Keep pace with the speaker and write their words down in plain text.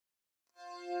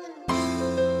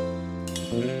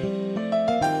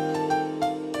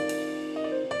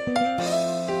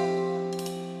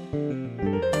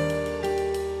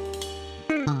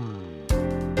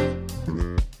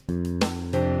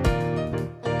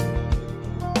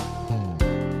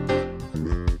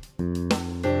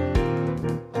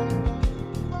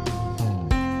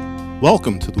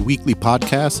Welcome to the weekly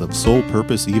podcast of Soul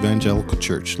Purpose Evangelical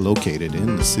Church, located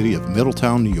in the city of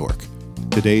Middletown, New York.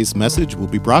 Today's message will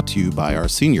be brought to you by our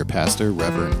senior pastor,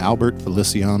 Reverend Albert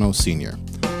Feliciano Sr.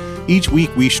 Each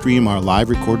week we stream our live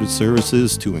recorded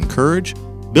services to encourage,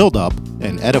 build up,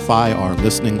 and edify our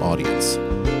listening audience.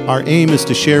 Our aim is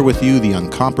to share with you the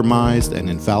uncompromised and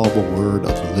infallible word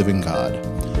of the living God.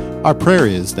 Our prayer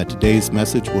is that today's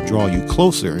message will draw you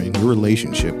closer in your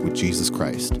relationship with Jesus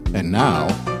Christ. And now,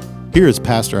 here is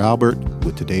Pastor Albert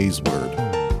with today's word.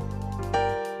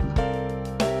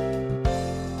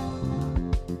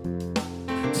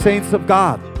 Saints of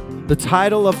God, the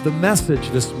title of the message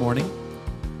this morning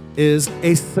is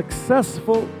A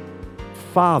Successful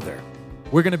Father.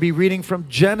 We're going to be reading from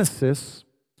Genesis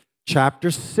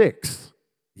chapter 6.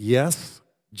 Yes,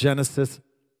 Genesis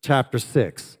chapter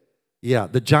 6. Yeah,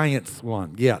 the giants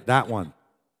one. Yeah, that one.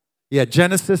 Yeah,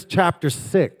 Genesis chapter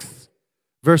 6,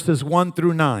 verses 1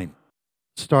 through 9.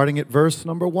 Starting at verse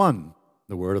number 1,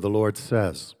 the word of the Lord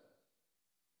says,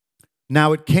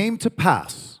 "Now it came to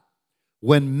pass,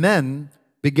 when men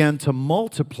began to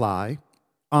multiply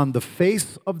on the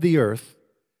face of the earth,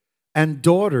 and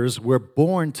daughters were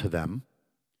born to them,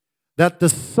 that the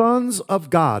sons of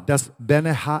God," that's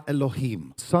Bene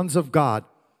Ha-Elohim, sons of God,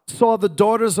 "saw the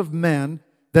daughters of men,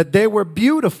 that they were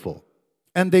beautiful,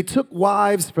 and they took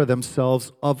wives for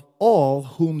themselves of all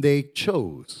whom they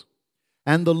chose.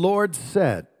 And the Lord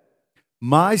said,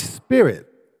 My spirit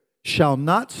shall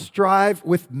not strive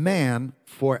with man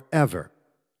forever,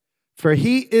 for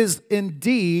he is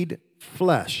indeed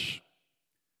flesh."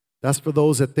 That's for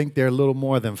those that think they're a little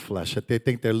more than flesh, that they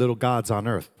think they're little gods on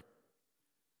earth.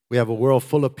 We have a world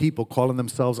full of people calling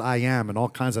themselves I am and all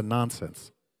kinds of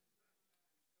nonsense.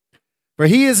 "For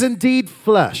he is indeed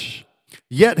flesh,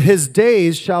 yet his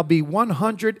days shall be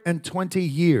 120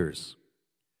 years.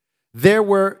 There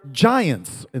were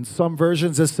giants," in some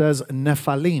versions it says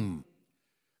Nephilim.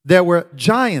 "There were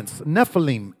giants,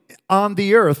 Nephilim, on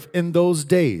the earth in those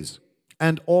days,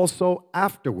 and also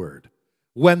afterward,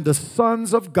 when the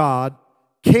sons of God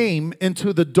came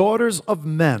into the daughters of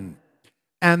men,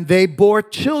 and they bore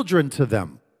children to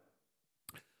them.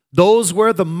 Those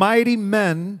were the mighty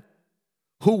men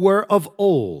who were of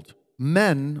old,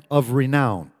 men of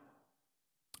renown.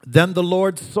 Then the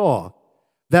Lord saw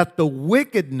that the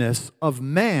wickedness of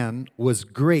man was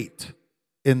great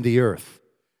in the earth,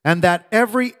 and that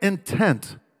every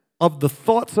intent of the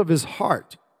thoughts of his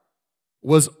heart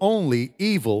was only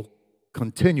evil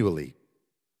continually."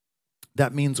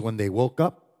 That means when they woke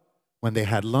up, when they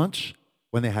had lunch,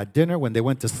 when they had dinner, when they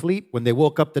went to sleep, when they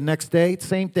woke up the next day,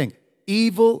 same thing.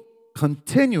 Evil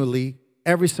continually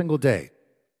every single day.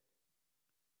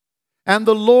 "And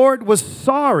the Lord was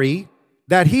sorry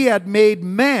that he had made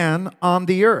man on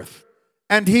the earth,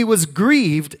 and he was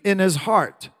grieved in his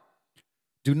heart."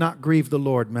 Do not grieve the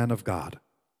Lord, man of God.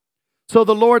 "So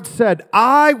the Lord said,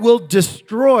 I will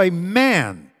destroy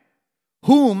man,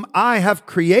 whom I have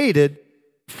created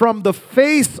from the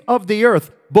face of the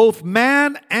earth, both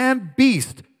man and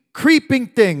beast, creeping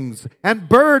things and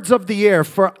birds of the air,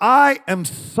 for I am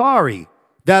sorry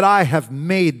that I have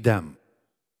made them.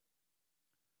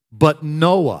 But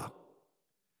Noah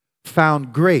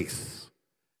found grace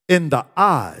in the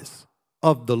eyes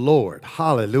of the Lord."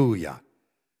 Hallelujah.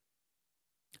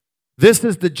 This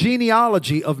is the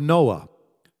genealogy of Noah.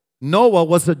 Noah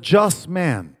was a just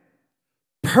man,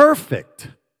 perfect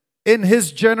in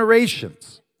his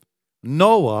generations.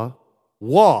 Noah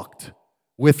walked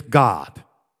with God.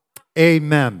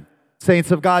 Amen.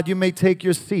 Saints of God, you may take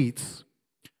your seats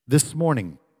this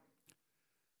morning.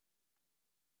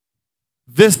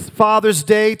 This Father's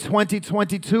Day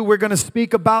 2022, we're going to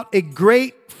speak about a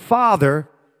great father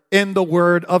in the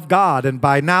Word of God. And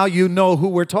by now you know who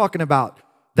we're talking about.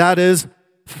 That is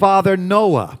Father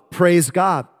Noah. Praise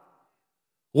God.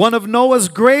 One of Noah's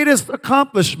greatest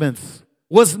accomplishments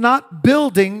was not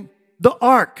building the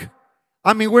ark.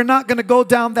 I mean, we're not going to go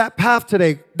down that path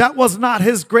today. That was not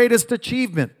his greatest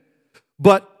achievement.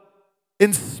 But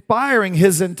inspiring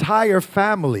his entire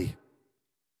family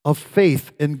of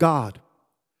faith in God.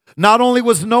 Not only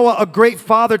was Noah a great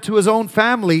father to his own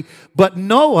family, but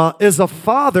Noah is a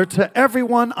father to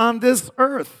everyone on this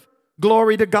earth.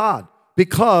 Glory to God,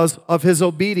 because of his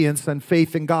obedience and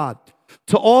faith in God.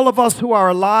 To all of us who are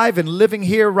alive and living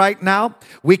here right now,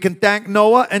 we can thank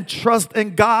Noah and trust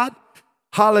in God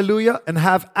hallelujah, and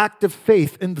have active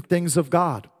faith in the things of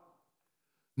God.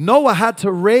 Noah had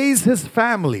to raise his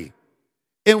family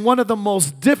in one of the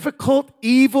most difficult,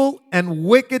 evil, and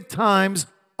wicked times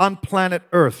on planet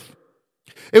Earth.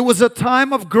 It was a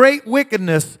time of great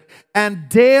wickedness and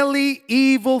daily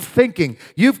evil thinking.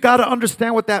 You've got to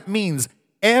understand what that means.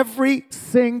 Every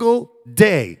single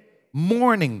day,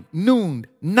 morning, noon,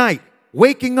 night,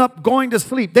 waking up, going to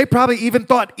sleep. They probably even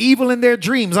thought evil in their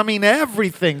dreams. I mean,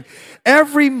 everything.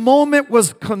 Every moment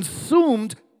was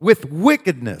consumed with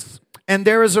wickedness. And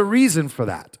there is a reason for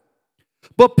that.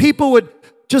 But people would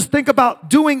just think about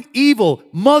doing evil,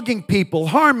 mugging people,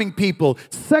 harming people,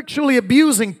 sexually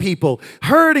abusing people,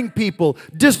 hurting people,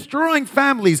 destroying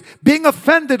families, being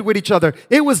offended with each other.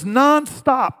 It was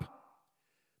nonstop.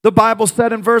 The Bible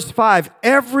said in verse 5,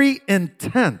 every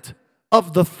intent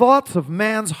of the thoughts of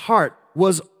man's heart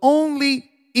was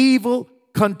only evil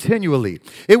continually.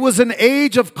 It was an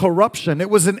age of corruption. It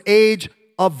was an age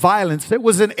of violence. It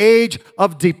was an age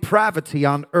of depravity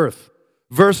on earth.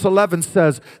 Verse 11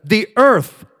 says, the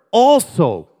earth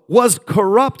also was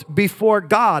corrupt before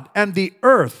God, and the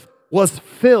earth was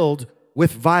filled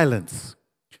with violence.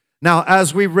 Now,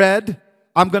 as we read,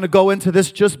 I'm going to go into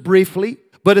this just briefly,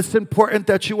 but it's important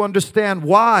that you understand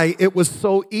why it was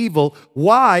so evil,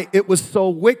 why it was so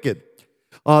wicked.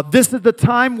 This is the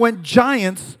time when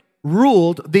giants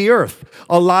ruled the earth.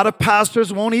 A lot of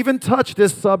pastors won't even touch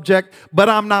this subject, but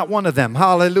I'm not one of them.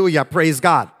 Hallelujah. Praise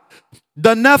God.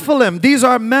 The Nephilim, these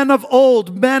are men of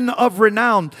old, men of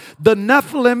renown. The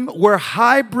Nephilim were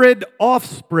hybrid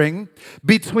offspring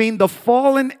between the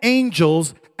fallen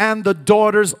angels and the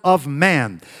daughters of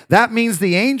man. That means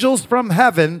the angels from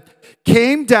heaven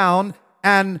came down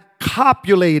and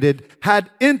copulated,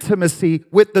 had intimacy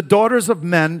with the daughters of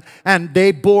men, and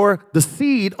they bore the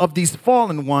seed of these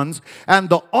fallen ones, and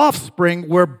the offspring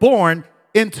were born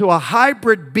into a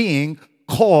hybrid being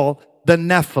called the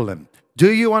Nephilim.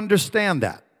 Do you understand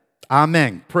that?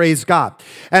 Amen. Praise God.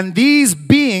 And these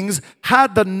beings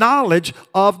had the knowledge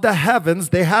of the heavens.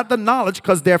 They had the knowledge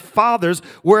because their fathers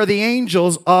were the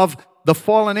angels of the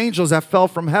fallen angels that fell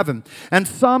from heaven. And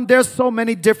there's so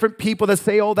many different people that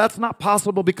say, oh, that's not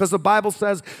possible because the Bible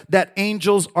says that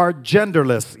angels are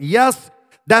genderless. Yes,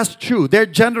 that's true. They're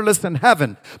genderless in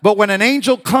heaven. But when an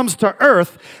angel comes to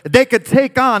earth, they could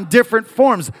take on different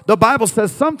forms. The Bible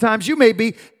says sometimes you may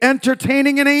be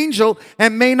entertaining an angel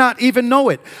and may not even know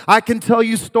it. I can tell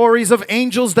you stories of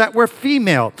angels that were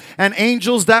female, and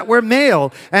angels that were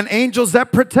male, and angels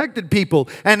that protected people,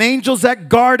 and angels that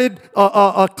guarded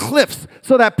cliffs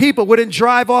so that people wouldn't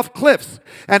drive off cliffs.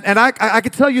 And I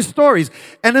could tell you stories.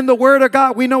 And in the Word of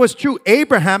God, we know it's true.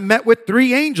 Abraham met with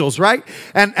 3 angels, right?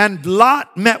 And Lot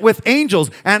met with angels,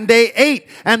 and they ate.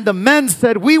 And the men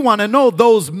said, we want to know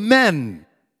those men.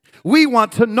 We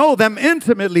want to know them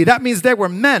intimately. That means they were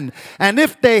men. And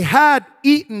if they had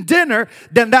eaten dinner,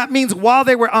 then that means while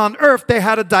they were on earth, they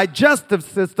had a digestive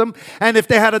system. And if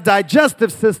they had a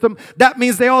digestive system, that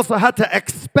means they also had to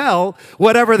expel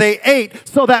whatever they ate.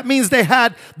 So that means they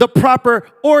had the proper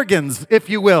organs, if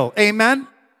you will. Amen?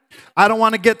 I don't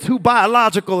want to get too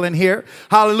biological in here.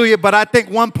 Hallelujah. But I think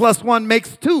 1 + 1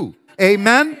 makes 2.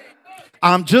 Amen?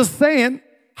 I'm just saying.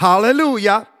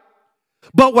 Hallelujah.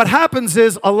 But what happens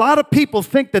is a lot of people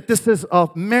think that this is a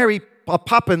Mary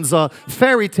Poppins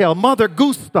fairy tale, Mother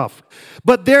Goose stuff.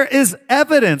 But there is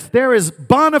evidence, there is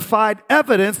bona fide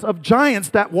evidence of giants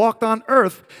that walked on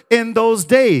earth in those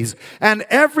days. And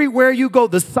everywhere you go,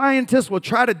 the scientists will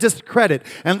try to discredit.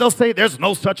 And they'll say, there's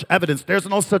no such evidence, there's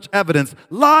no such evidence.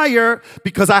 Liar,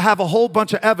 because I have a whole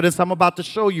bunch of evidence I'm about to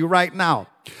show you right now.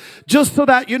 Just so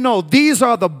that you know, these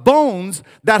are the bones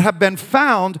that have been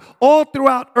found all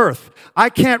throughout earth.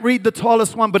 I can't read the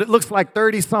tallest one, but it looks like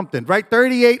 30-something, right?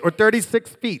 38 or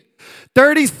 36 feet.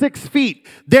 36 feet.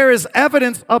 There is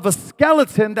evidence of a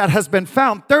skeleton that has been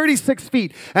found 36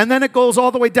 feet. And then it goes all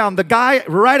the way down. The guy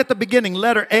right at the beginning,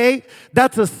 letter A,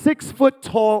 that's a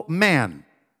 6-foot-tall man.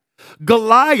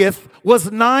 Goliath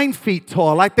was 9 feet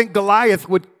tall. I think Goliath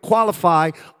would qualify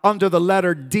under the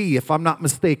letter D, if I'm not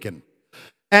mistaken.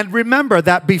 And remember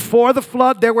that before the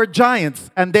flood, there were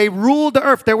giants, and they ruled the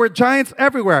earth. There were giants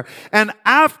everywhere. And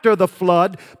after the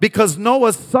flood, because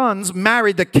Noah's sons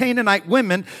married the Canaanite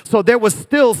women, so there was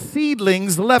still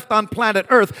seedlings left on planet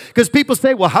earth. Because people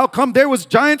say, well, how come there was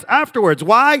giants afterwards?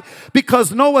 Why?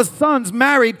 Because Noah's sons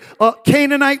married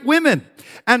Canaanite women,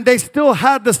 and they still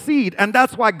had the seed. And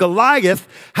that's why Goliath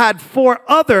had 4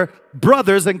 other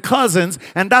brothers and cousins,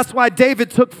 and that's why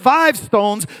David took 5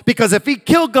 stones, because if he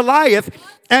killed Goliath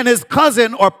and his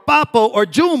cousin or Papo or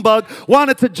Junebug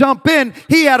wanted to jump in,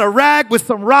 he had a rag with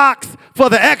some rocks, for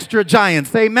the extra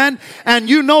giants. Amen. And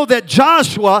you know that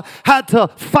Joshua had to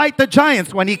fight the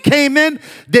giants. When he came in,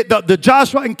 the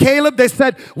Joshua and Caleb, they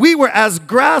said, we were as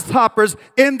grasshoppers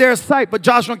in their sight. But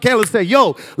Joshua and Caleb said,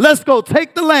 yo, let's go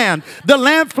take the land. The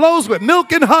land flows with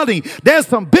milk and honey. There's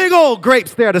some big old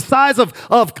grapes there, the size of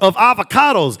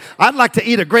avocados. I'd like to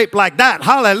eat a grape like that.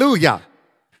 Hallelujah.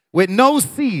 With no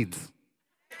seeds.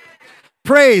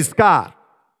 Praise God.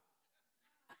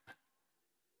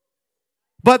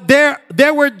 But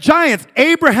there were giants.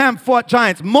 Abraham fought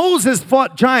giants. Moses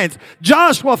fought giants.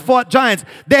 Joshua fought giants.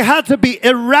 They had to be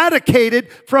eradicated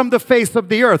from the face of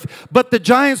the earth. But the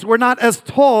giants were not as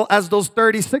tall as those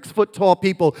 36-foot tall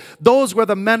people. Those were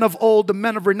the men of old, the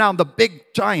men of renown, the big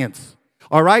giants.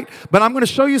 All right? But I'm going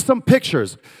to show you some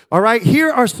pictures. All right? Here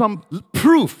are some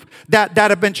proof that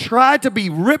have been tried to be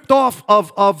ripped off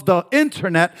of the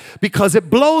internet because it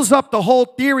blows up the whole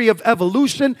theory of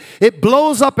evolution. It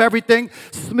blows up everything.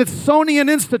 Smithsonian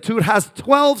Institute has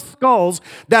 12 skulls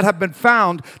that have been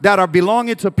found that are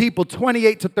belonging to people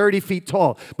 28 to 30 feet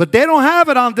tall. But they don't have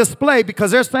it on display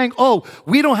because they're saying, oh,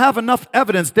 we don't have enough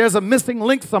evidence. There's a missing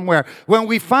link somewhere. When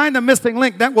we find a missing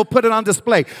link, then we'll put it on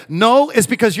display. No, it's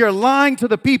because you're lying to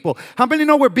the people. How many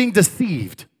know we're being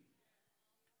deceived?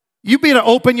 You better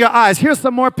open your eyes. Here's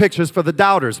some more pictures for the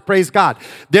doubters. Praise God.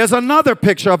 There's another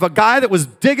picture of a guy that was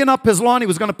digging up his lawn. He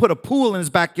was going to put a pool in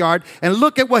his backyard. And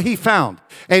look at what he found.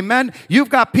 Amen. You've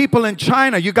got people in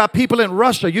China. You got people in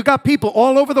Russia. You got people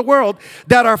all over the world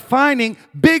that are finding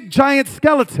big giant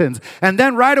skeletons. And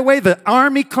then right away the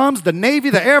army comes, the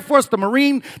Navy, the Air Force, the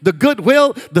Marine, the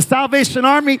Goodwill, the Salvation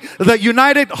Army, the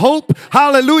United Hope.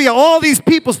 Hallelujah. All these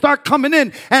people start coming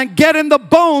in and getting the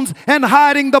bones and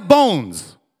hiding the bones.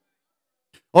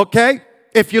 Okay?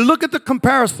 If you look at the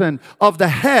comparison of the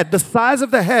head, the size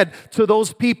of the head to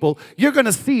those people, you're going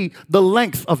to see the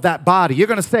length of that body. You're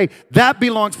going to say, that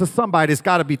belongs to somebody. It's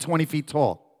got to be 20 feet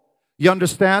tall. You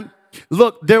understand?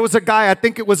 Look, there was a guy, I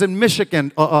think it was in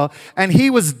Michigan, and he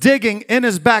was digging in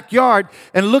his backyard,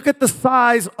 and look at the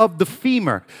size of the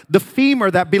femur. The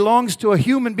femur that belongs to a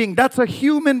human being. That's a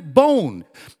human bone.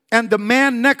 And the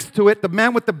man next to it, the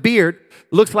man with the beard,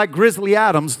 looks like Grizzly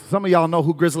Adams. Some of y'all know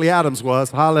who Grizzly Adams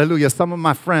was. Hallelujah. Some of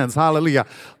my friends. Hallelujah.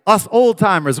 Us old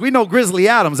timers, we know Grizzly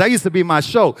Adams. That used to be my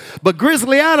show. But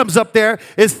Grizzly Adams up there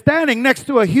is standing next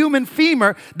to a human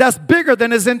femur that's bigger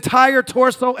than his entire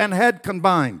torso and head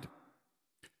combined.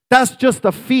 That's just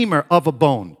a femur of a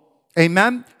bone.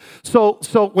 Amen? So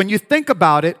when you think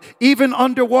about it, even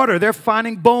underwater, they're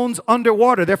finding bones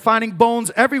underwater. They're finding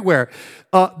bones everywhere.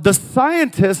 The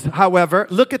scientists, however,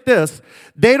 look at this.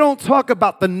 They don't talk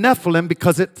about the Nephilim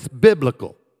because it's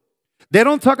biblical. They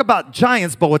don't talk about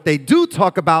giants, but what they do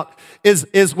talk about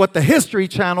is what the History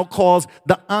Channel calls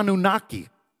the Anunnaki.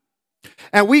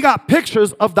 And we got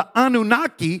pictures of the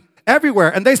Anunnaki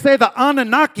everywhere. And they say the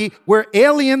Anunnaki were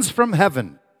aliens from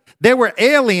heaven. They were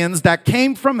aliens that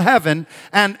came from heaven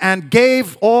and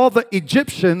gave all the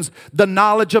Egyptians the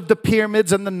knowledge of the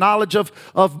pyramids and the knowledge of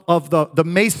the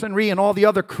masonry and all the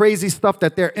other crazy stuff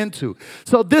that they're into.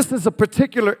 So this is a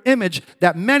particular image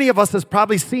that many of us has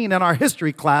probably seen in our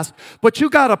history class. But you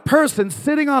got a person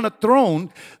sitting on a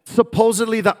throne,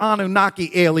 supposedly the Anunnaki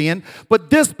alien.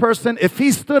 But this person, if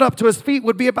he stood up to his feet,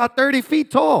 would be about 30 feet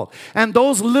tall. And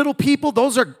those little people,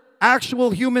 those are actual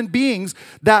human beings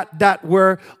that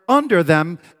were under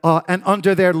them and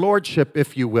under their lordship,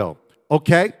 if you will.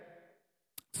 Okay?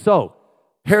 So,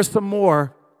 here's some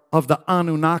more of the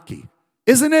Anunnaki.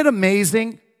 Isn't it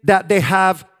amazing that they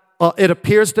have, it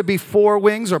appears to be 4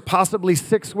 wings or possibly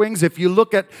 6 wings? If you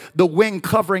look at the wing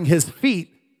covering his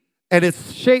feet, and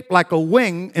it's shaped like a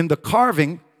wing in the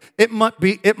carving, it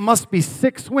must be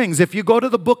 6 wings. If you go to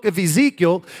the book of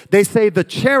Ezekiel, they say the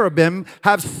cherubim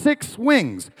have 6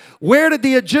 wings. Where did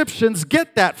the Egyptians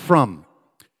get that from?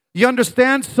 You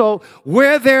understand? So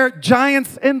were there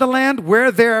giants in the land?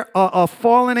 Were there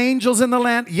fallen angels in the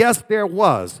land? Yes, there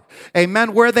was.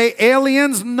 Amen. Were they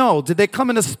aliens? No. Did they come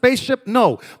in a spaceship?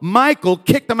 No. Michael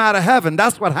kicked them out of heaven.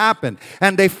 That's what happened.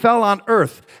 And they fell on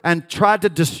earth and tried to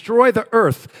destroy the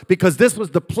earth because this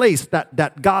was the place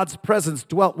that God's presence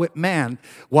dwelt with man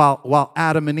while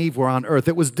Adam and Eve were on earth.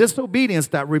 It was disobedience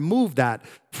that removed that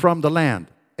from the land.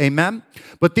 Amen.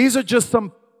 But these are just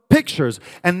some pictures.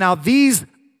 And now these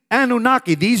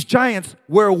Anunnaki, these giants,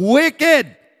 were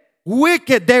wicked.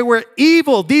 Wicked. They were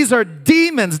evil. These are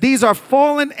demons. These are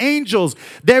fallen angels.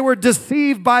 They were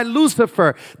deceived by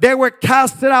Lucifer. They were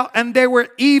casted out and they were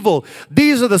evil.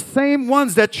 These are the same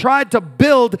ones that tried to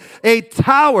build a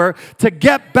tower to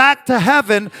get back to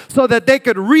heaven so that they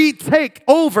could retake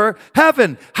over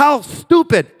heaven. How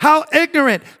stupid, how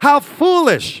ignorant, how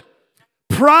foolish.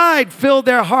 Pride filled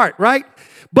their heart, right?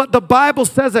 But the Bible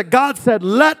says that God said,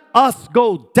 let us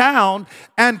go down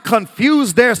and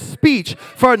confuse their speech,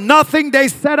 for nothing they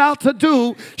set out to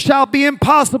do shall be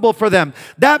impossible for them.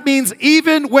 That means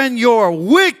even when you're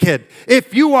wicked,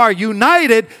 if you are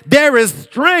united, there is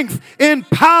strength in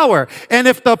power. And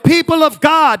if the people of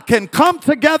God can come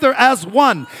together as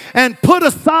one and put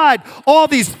aside all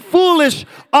these foolish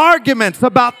arguments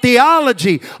about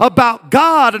theology, about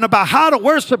God, and about how to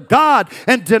worship God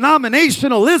and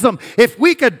denominationalism, if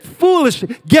we could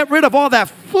get rid of all that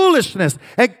foolishness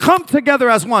and come together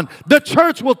as one, the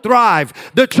church will thrive.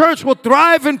 The church will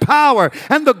thrive in power,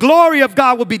 and the glory of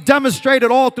God will be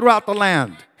demonstrated all throughout the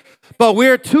land. But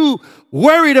we're too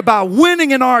worried about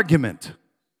winning an argument.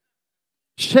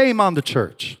 Shame on the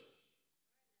church.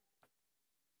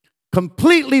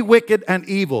 Completely wicked and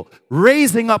evil,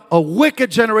 raising up a wicked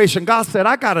generation. God said,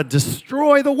 I got to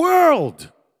destroy the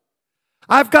world.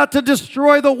 I've got to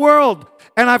destroy the world,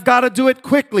 and I've got to do it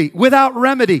quickly, without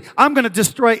remedy. I'm going to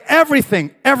destroy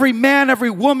everything, every man,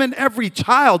 every woman, every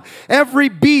child, every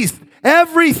beast,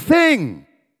 everything.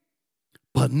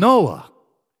 But Noah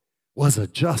was a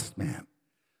just man.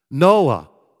 Noah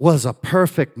was a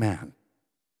perfect man.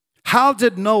 How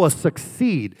did Noah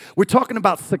succeed? We're talking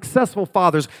about successful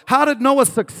fathers. How did Noah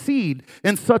succeed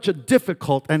in such a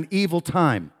difficult and evil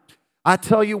time? I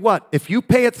tell you what, if you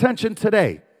pay attention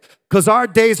today, because our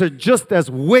days are just as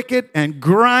wicked and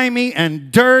grimy and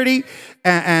dirty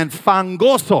and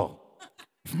fangoso,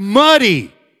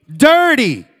 muddy,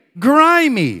 dirty,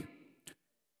 grimy.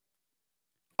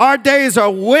 Our days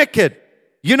are wicked.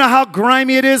 You know how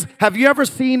grimy it is? Have you ever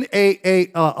seen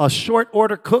a short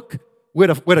order cook with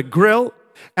a grill,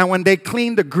 and when they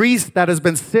clean the grease that has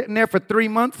been sitting there for 3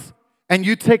 months, and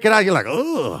you take it out, you're like,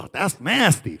 oh, that's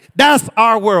nasty. That's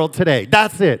our world today.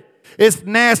 That's it. It's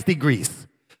nasty grease.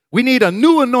 We need a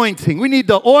new anointing. We need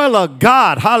the oil of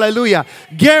God. Hallelujah.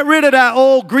 Get rid of that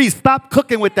old grease. Stop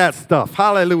cooking with that stuff.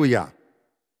 Hallelujah.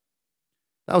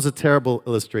 That was a terrible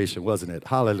illustration, wasn't it?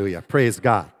 Hallelujah. Praise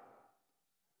God.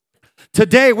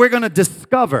 Today, we're going to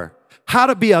discover how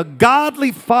to be a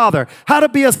godly father, how to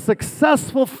be a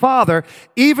successful father,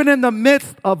 even in the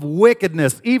midst of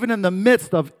wickedness, even in the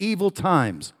midst of evil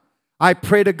times. I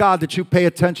pray to God that you pay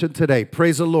attention today.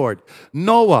 Praise the Lord.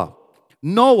 Noah,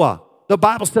 the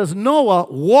Bible says Noah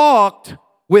walked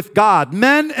with God.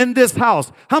 Men in this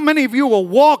house, how many of you were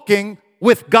walking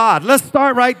with God? Let's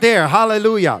start right there.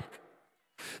 Hallelujah.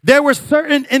 There were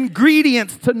certain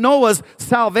ingredients to Noah's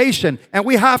salvation, and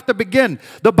we have to begin.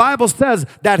 The Bible says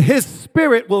that his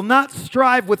spirit will not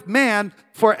strive with man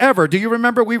forever. Do you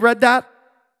remember we read that?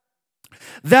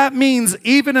 That means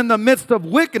even in the midst of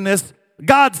wickedness,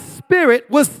 God's spirit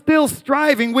was still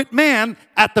striving with man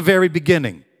at the very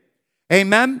beginning.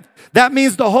 Amen. That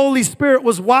means the Holy Spirit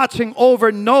was watching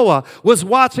over Noah, was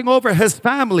watching over his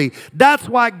family. That's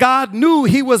why God knew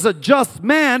he was a just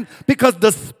man, because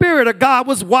the Spirit of God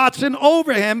was watching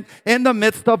over him in the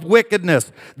midst of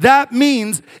wickedness. That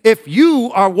means if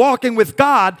you are walking with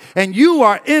God and you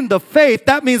are in the faith,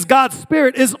 that means God's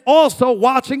Spirit is also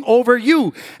watching over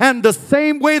you. And the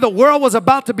same way the world was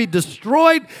about to be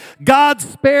destroyed, God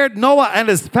spared Noah and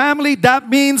his family. That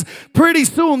means pretty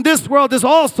soon this world is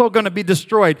also going to be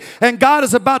destroyed. And God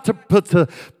is about to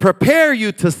prepare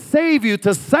you, to save you,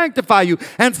 to sanctify you,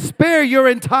 and spare your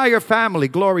entire family.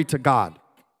 Glory to God.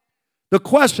 The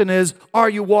question is, are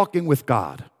you walking with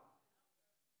God?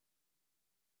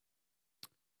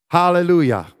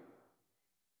 Hallelujah.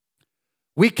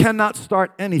 We cannot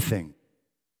start anything.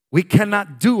 We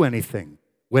cannot do anything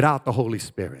without the Holy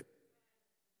Spirit.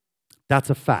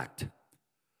 That's a fact.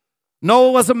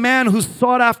 Noah was a man who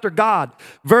sought after God.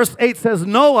 Verse 8 says,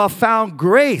 Noah found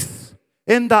grace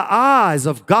in the eyes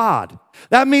of God.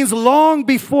 That means long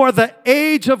before the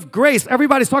age of grace.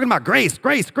 Everybody's talking about grace,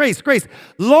 grace, grace, grace.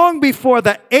 Long before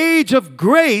the age of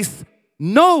grace,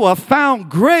 Noah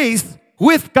found grace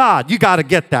with God. You got to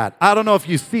get that. I don't know if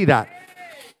you see that.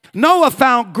 Noah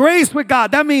found grace with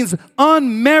God. That means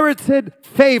unmerited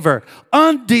favor,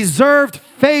 undeserved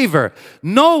favor.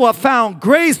 Noah found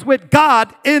grace with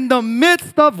God in the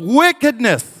midst of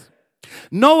wickedness.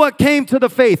 Noah came to the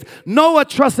faith. Noah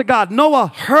trusted God. Noah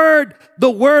heard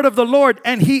the word of the Lord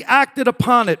and he acted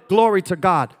upon it. Glory to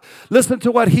God. Listen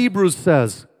to what Hebrews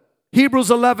says. Hebrews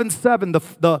 11:7,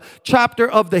 the chapter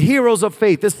of the heroes of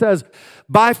faith. It says,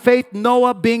 by faith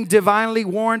Noah, being divinely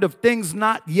warned of things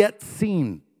not yet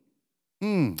seen.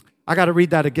 I got to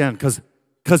read that again because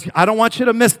I don't want you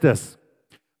to miss this.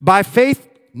 By faith,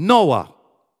 Noah,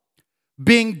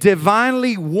 being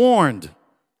divinely warned.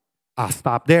 I'll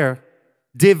stop there.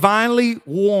 Divinely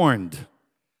warned.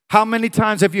 How many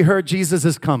times have you heard Jesus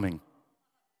is coming?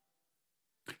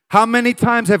 How many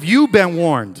times have you been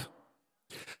warned?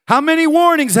 How many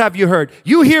warnings have you heard?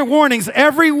 You hear warnings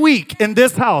every week in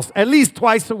this house, at least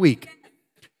twice a week.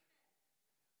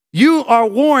 You are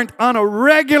warned on a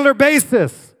regular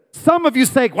basis. Some of you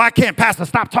say, why can't Pastor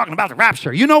stop talking about the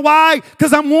rapture? You know why?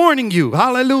 Because I'm warning you.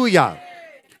 Hallelujah.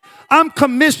 I'm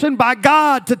commissioned by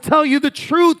God to tell you the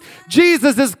truth.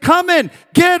 Jesus is coming.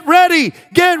 Get ready,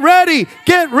 get ready,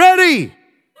 get ready.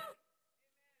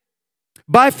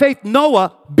 By faith,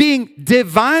 Noah, being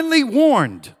divinely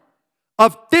warned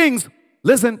of things,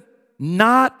 listen,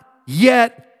 not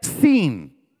yet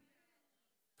seen,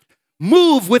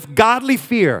 moved with godly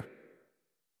fear,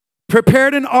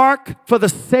 prepared an ark for the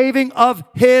saving of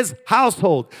his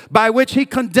household, by which he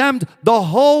condemned the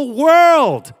whole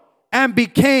world and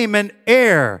became an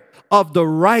heir of the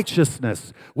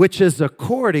righteousness which is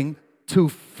according to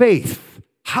faith.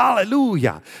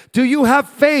 Hallelujah. Do you have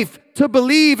faith to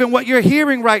believe in what you're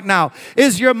hearing right now?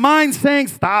 Is your mind saying,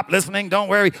 stop listening, don't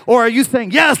worry? Or are you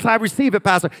saying, yes, I receive it,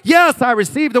 Pastor. Yes, I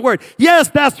receive the word. Yes,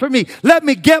 that's for me. Let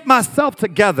me get myself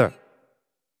together.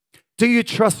 Do you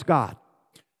trust God?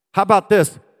 How about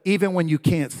this? Even when you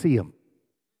can't see him.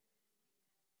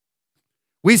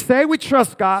 We say we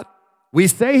trust God. We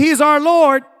say he's our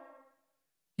Lord.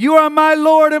 You are my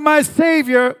Lord and my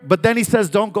Savior. But then he says,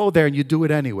 don't go there, and you do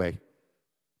it anyway.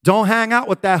 Don't hang out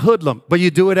with that hoodlum, but you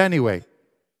do it anyway.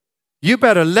 You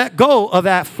better let go of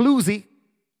that floozy.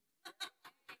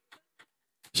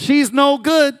 She's no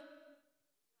good.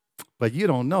 But you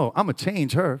don't know. I'm going to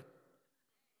change her.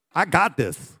 I got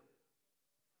this.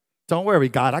 Don't worry,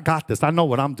 God. I got this. I know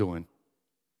what I'm doing.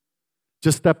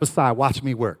 Just step aside. Watch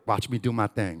me work. Watch me do my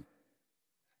thing.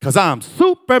 Because I'm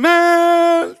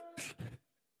Superman.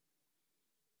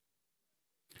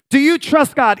 Do you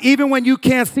trust God even when you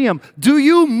can't see him? Do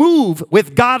you move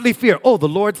with godly fear? Oh, the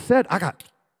Lord said,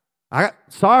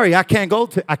 sorry, I can't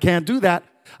do that.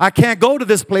 I can't go to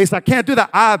this place. I can't do that.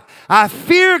 I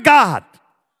fear God.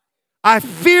 I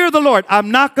fear the Lord. I'm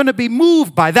not going to be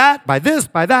moved by that, by this,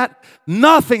 by that.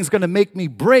 Nothing's going to make me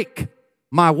break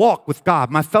my walk with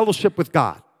God, my fellowship with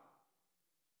God.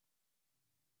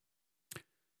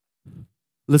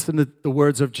 Listen to the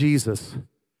words of Jesus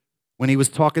when he was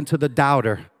talking to the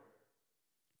doubter.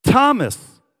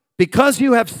 Thomas, because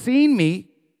you have seen me,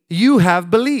 you have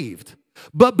believed.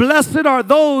 But blessed are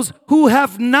those who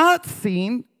have not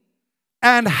seen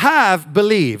and have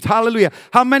believed. Hallelujah.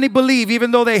 How many believe even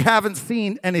though they haven't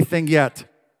seen anything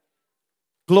yet?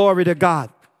 Glory to God.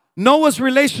 Noah's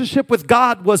relationship with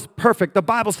God was perfect. The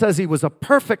Bible says he was a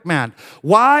perfect man.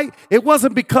 Why? It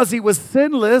wasn't because he was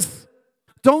sinless.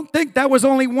 Don't think that was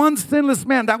only one sinless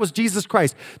man. That was Jesus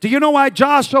Christ. Do you know why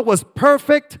Joshua was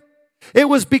perfect? It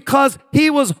was because he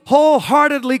was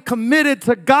wholeheartedly committed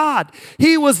to God.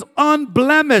 He was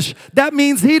unblemished. That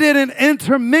means he didn't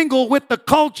intermingle with the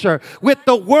culture, with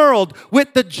the world,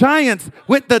 with the giants,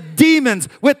 with the demons,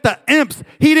 with the imps.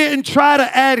 He didn't try to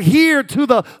adhere to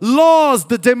the laws,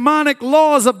 the demonic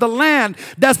laws of the land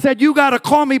that said, you got to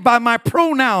call me by my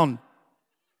pronoun.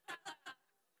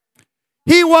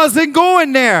 He wasn't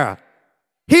going there.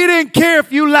 He didn't care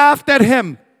if you laughed at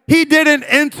him. He didn't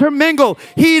intermingle.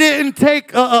 He didn't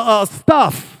take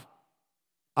stuff.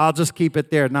 I'll just keep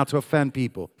it there, not to offend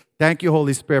people. Thank you,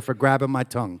 Holy Spirit, for grabbing my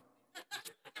tongue.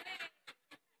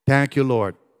 Thank you,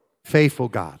 Lord. Faithful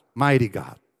God, mighty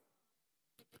God.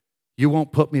 You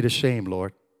won't put me to shame,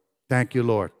 Lord. Thank you,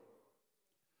 Lord.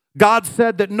 God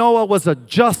said that Noah was a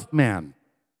just man.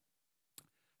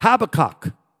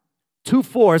 Habakkuk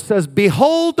 2:4 says,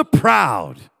 behold the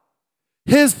proud.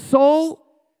 His soul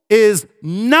is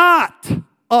not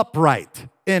upright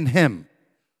in him,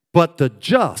 but the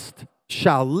just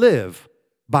shall live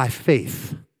by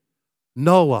faith.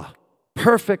 Noah,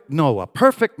 perfect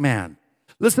man.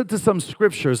 Listen to some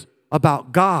scriptures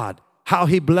about God, how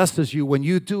he blesses you when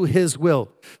you do his will.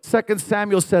 2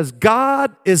 Samuel says,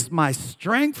 God is my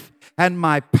strength and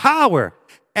my power,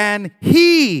 and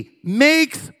he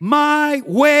makes my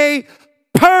way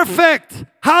perfect.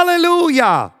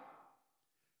 Hallelujah.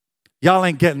 Y'all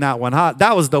ain't getting that one, huh?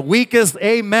 That was the weakest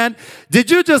amen. Did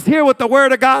you just hear what the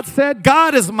word of God said?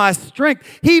 God is my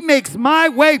strength. He makes my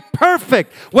way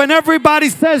perfect. When everybody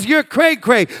says you're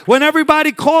cray-cray, when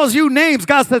everybody calls you names,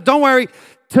 God says, don't worry.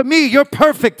 To me, you're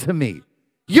perfect to me.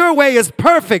 Your way is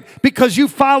perfect because you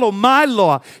follow my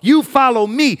law. You follow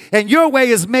me, and your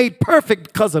way is made perfect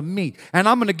because of me. And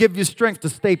I'm going to give you strength to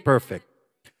stay perfect.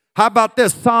 How about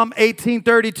this? Psalm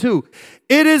 18:32.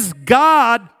 It is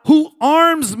God who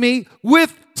arms me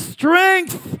with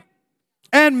strength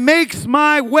and makes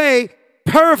my way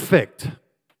perfect.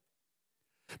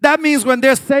 That means when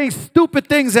they're saying stupid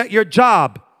things at your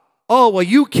job, oh, well,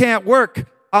 you can't work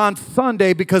on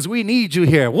Sunday because we need you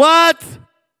here. What?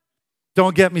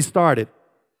 Don't get me started.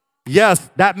 Yes,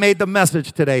 that made the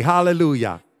message today.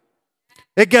 Hallelujah.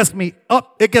 It gets me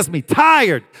up. It gets me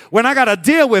tired when I got to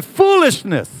deal with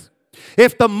foolishness.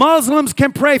 If the Muslims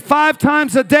can pray 5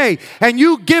 times a day and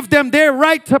you give them their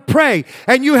right to pray,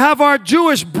 and you have our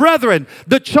Jewish brethren,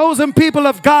 the chosen people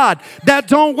of God, that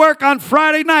don't work on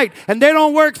Friday night and they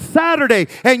don't work Saturday,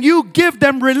 and you give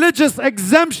them religious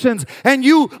exemptions and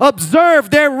you observe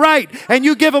their right and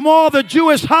you give them all the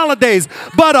Jewish holidays,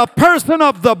 but a person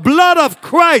of the blood of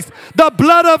Christ, the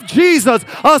blood of Jesus,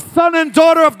 a son and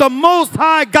daughter of the Most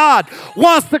High God,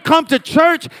 wants to come to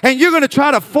church and you're going to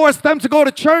try to force them to go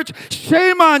to church?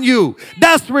 Shame on you.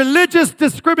 That's religious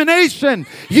discrimination.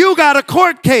 You got a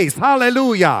court case.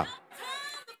 Hallelujah.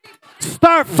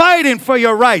 Start fighting for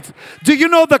your rights. Do you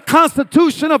know the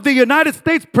Constitution of the United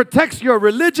States protects your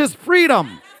religious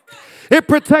freedom? It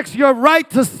protects your right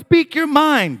to speak your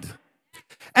mind.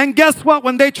 And guess what?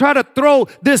 When they try to throw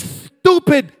this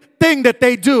stupid thing that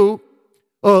they do,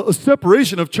 a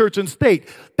separation of church and state,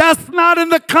 that's not in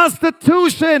the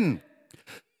Constitution.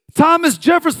 Thomas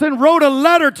Jefferson wrote a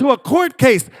letter to a court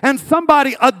case, and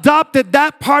somebody adopted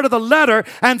that part of the letter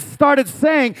and started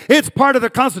saying it's part of the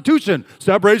Constitution.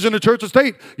 Separation of church and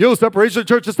state. Separation of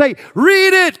church and state.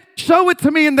 Read it. Show it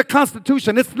to me in the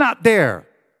Constitution. It's not there.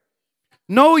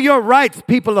 Know your rights,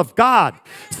 people of God.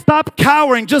 Stop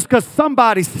cowering just because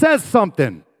somebody says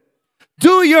something.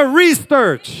 Do your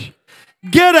research.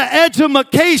 Get an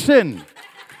education.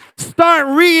 Start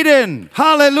reading.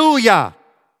 Hallelujah.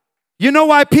 You know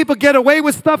why people get away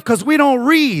with stuff? Because we don't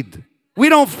read. We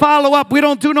don't follow up. We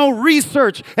don't do no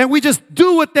research. And we just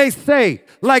do what they say,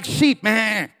 like sheep.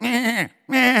 Then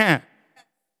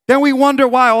we wonder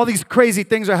why all these crazy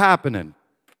things are happening.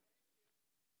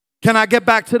 Can I get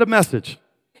back to the message?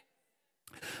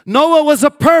 Noah was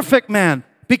a perfect man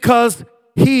because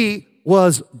he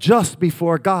was just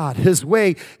before God. His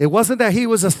way, it wasn't that he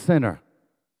was a sinner.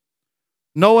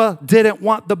 Noah didn't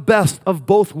want the best of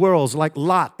both worlds like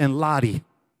Lot and Lottie.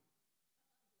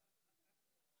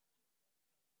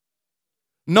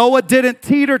 Noah didn't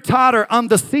teeter-totter on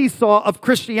the seesaw of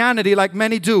Christianity like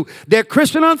many do. They're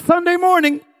Christian on Sunday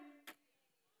morning,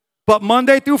 but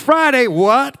Monday through Friday,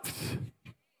 what?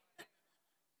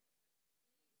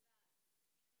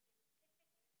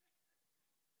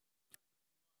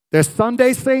 They're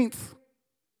Sunday saints.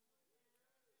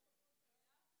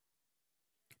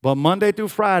 But Monday through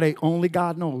Friday, only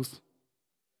God knows.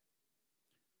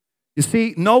 You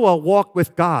see, Noah walked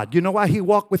with God. You know why he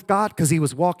walked with God? Because he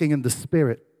was walking in the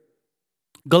Spirit.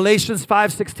 Galatians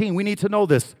 5:16, we need to know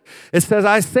this. It says,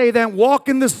 I say then, walk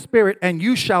in the Spirit, and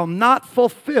you shall not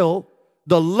fulfill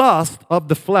the lust of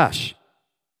the flesh.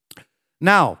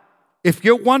 Now, if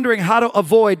you're wondering how to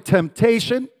avoid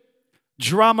temptation,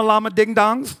 drama-lama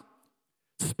ding-dongs,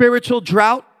 spiritual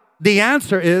drought, the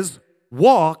answer is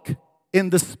walk in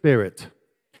the Spirit.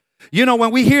 You know,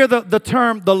 when we hear the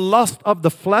term the lust of the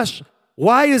flesh,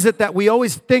 why is it that we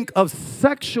always think of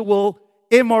sexual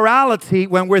immorality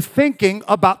when we're thinking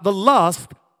about the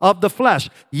lust of the flesh?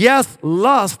 Yes,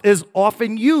 lust is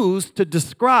often used to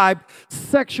describe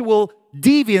sexual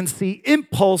deviancy,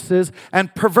 impulses,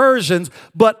 and perversions,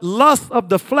 but lust of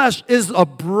the flesh is a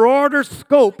broader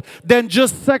scope than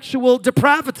just sexual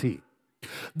depravity.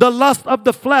 The lust of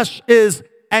the flesh is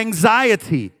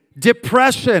anxiety,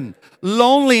 depression,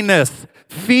 loneliness,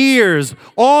 fears,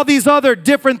 all these other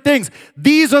different things.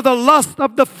 These are the lust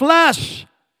of the flesh.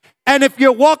 And if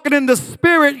you're walking in the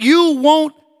Spirit, you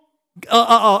won't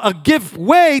give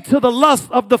way to the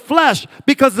lust of the flesh,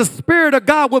 because the Spirit of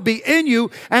God will be in you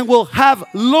and will have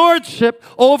lordship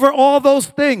over all those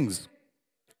things.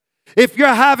 If you're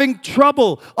having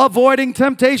trouble avoiding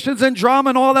temptations and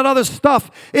drama and all that other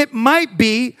stuff, it might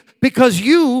be because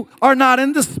you are not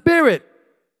in the Spirit.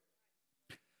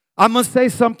 I must say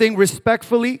something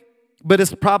respectfully, but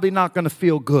it's probably not going to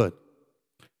feel good.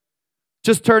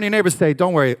 Just turn to your neighbor and say,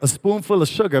 don't worry, a spoonful of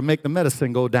sugar make the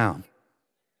medicine go down.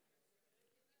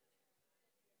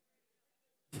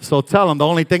 So tell them, the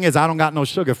only thing is I don't got no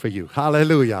sugar for you.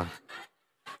 Hallelujah.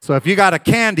 So if you got a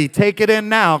candy, take it in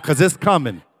now because it's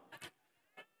coming.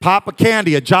 Pop a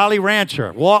candy, a Jolly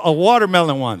Rancher, a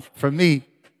watermelon one for me.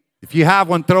 If you have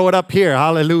one, throw it up here.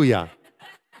 Hallelujah.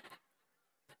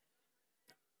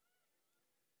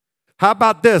 How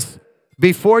about this?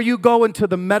 Before you go into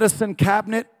the medicine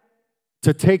cabinet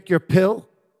to take your pill,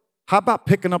 how about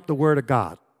picking up the Word of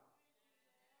God?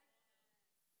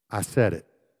 I said it.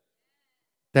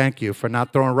 Thank you for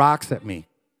not throwing rocks at me.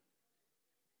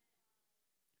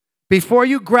 Before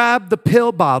you grab the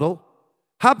pill bottle,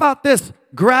 how about this?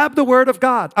 Grab the Word of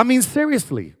God. I mean,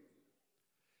 seriously.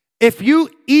 If you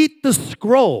eat the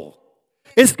scroll,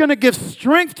 it's going to give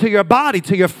strength to your body,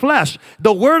 to your flesh.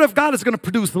 The Word of God is going to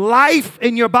produce life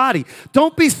in your body.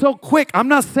 Don't be so quick. I'm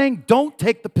not saying don't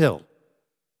take the pill.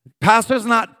 Pastor's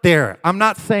not there. I'm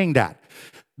not saying that.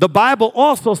 The Bible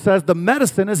also says the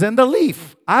medicine is in the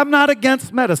leaf. I'm not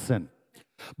against medicine.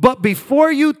 But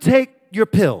before you take your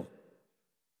pill,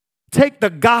 take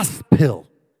the gospel.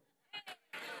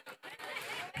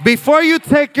 Before you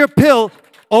take your pill,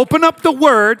 open up the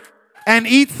Word and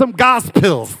eat some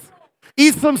gospels.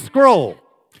 Eat some scroll.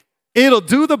 It'll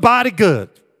do the body good.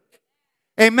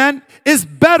 Amen. It's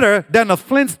better than a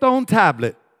Flintstone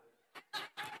tablet.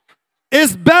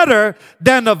 It's better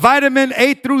than the vitamin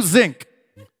A through zinc.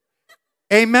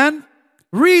 Amen.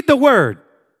 Read the Word.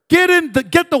 Get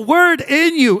the Word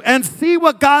in you and see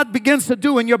what God begins to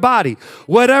do in your body.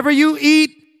 Whatever you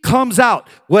eat comes out.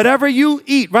 Whatever you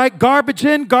eat, right? Garbage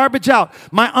in, garbage out.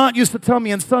 My aunt used to tell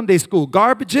me in Sunday school,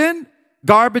 garbage in,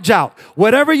 garbage out.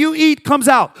 Whatever you eat comes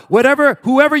out.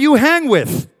 Whoever you hang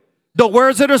with, the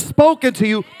words that are spoken to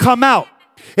you come out.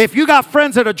 If you got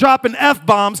friends that are dropping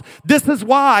F-bombs, this is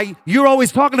why you're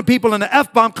always talking to people and the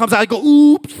F-bomb comes out. You go,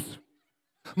 oops,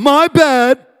 my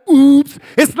bad, oops.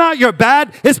 It's not your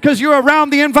bad. It's because you're around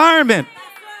the environment.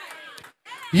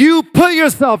 You put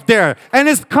yourself there and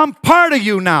it's come part of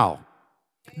you now.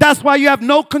 That's why you have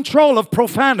no control of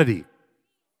profanity.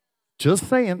 Just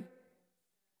saying.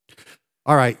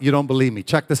 All right, you don't believe me.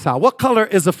 Check this out. What color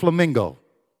is a flamingo?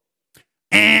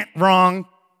 Wrong.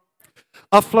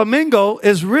 A flamingo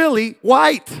is really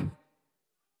white.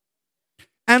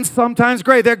 And sometimes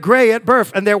gray. They're gray at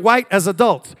birth and they're white as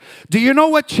adults. Do you know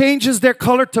what changes their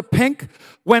color to pink?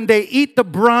 When they eat the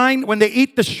brine, when they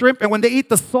eat the shrimp, and when they eat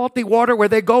the salty water where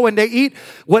they go and they eat,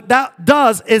 what that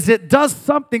does is it does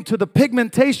something to the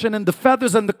pigmentation and the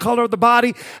feathers and the color of the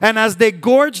body. And as they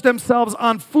gorge themselves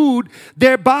on food,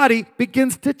 their body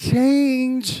begins to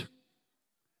change.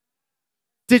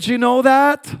 Did you know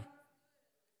that?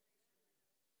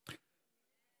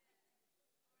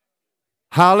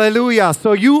 Hallelujah.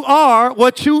 So you are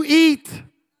what you eat.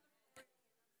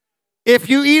 If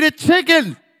you eat a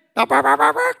chicken,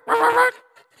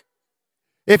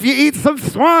 if you eat some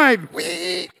swine,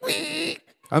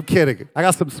 I'm kidding. I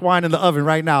got some swine in the oven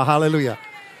right now. Hallelujah.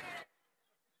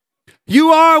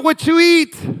 You are what you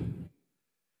eat.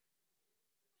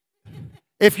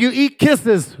 If you eat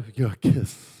kisses, you're a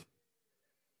kiss.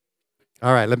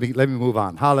 All right, let me move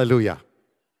on. Hallelujah.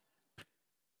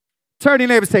 Turn to your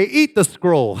neighbor and say, eat the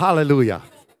scroll. Hallelujah.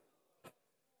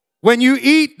 When you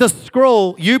eat the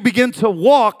scroll, you begin to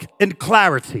walk in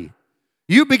clarity.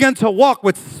 You begin to walk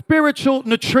with spiritual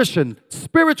nutrition,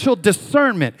 spiritual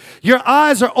discernment. Your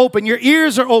eyes are open. Your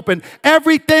ears are open.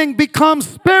 Everything becomes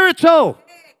spiritual.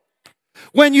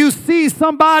 When you see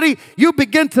somebody, you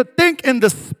begin to think in the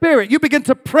spirit. You begin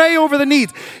to pray over the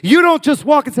needs. You don't just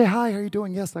walk and say, hi, how are you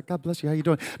doing? Yes, God bless you. How are you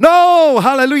doing? No,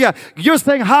 hallelujah. You're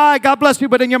saying, hi, God bless you.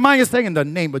 But in your mind, you're saying, in the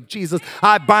name of Jesus,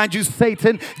 I bind you,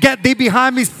 Satan. Get thee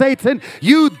behind me, Satan.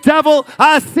 You devil,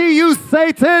 I see you,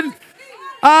 Satan.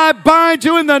 I bind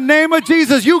you in the name of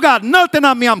Jesus. You got nothing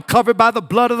on me. I'm covered by the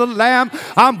blood of the Lamb.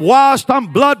 I'm washed. I'm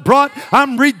blood brought.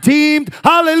 I'm redeemed.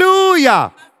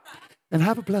 Hallelujah. And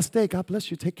have a blessed day. God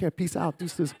bless you. Take care. Peace out.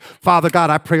 Deuces. Father God,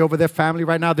 I pray over their family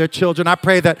right now, their children. I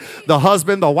pray that the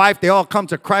husband, the wife, they all come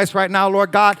to Christ right now,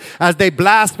 Lord God, as they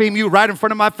blaspheme you right in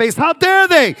front of my face. How dare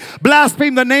they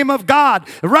blaspheme the name of God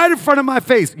right in front of my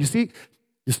face? You see,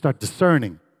 you start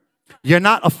discerning. You're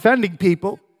not offending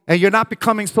people. And you're not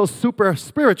becoming so super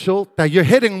spiritual that you're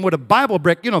hitting them with a Bible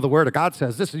brick. You know, the Word of God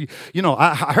says this. You know,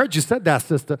 I heard you said that,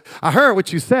 sister. I heard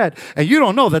what you said. And you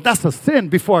don't know that that's a sin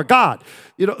before God.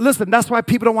 You know, listen, that's why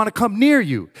people don't want to come near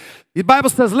you. The Bible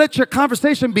says, let your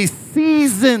conversation be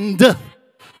seasoned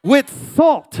with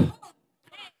salt.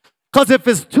 Because if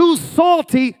it's too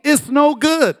salty, it's no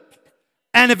good.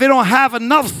 And if it don't have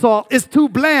enough salt, it's too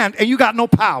bland and you got no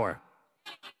power.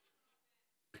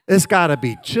 It's got to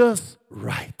be just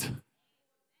right.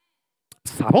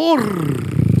 Sabor.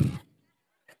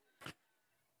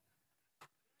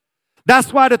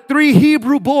 That's why the 3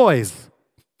 Hebrew boys,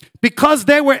 because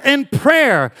they were in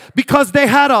prayer, because they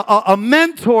had a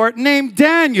mentor named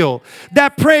Daniel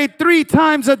that prayed 3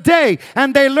 times a day,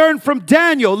 and they learned from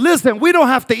Daniel, listen, we don't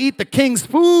have to eat the king's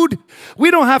food.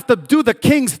 We don't have to do the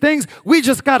king's things. We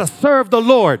just got to serve the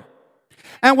Lord.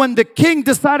 And when the king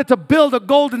decided to build a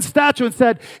golden statue and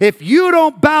said, if you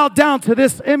don't bow down to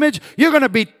this image, you're going to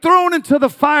be thrown into the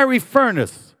fiery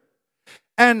furnace.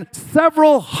 And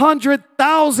several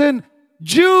 100,000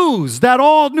 Jews that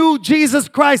all knew Jesus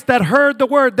Christ, that heard the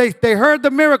word, they heard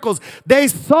the miracles, they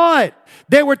saw it.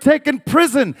 They were taken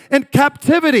prison in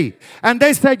captivity. And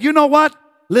they said, you know what?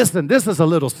 Listen, this is a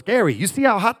little scary. You see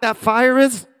how hot that fire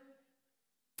is?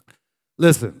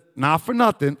 Listen, not for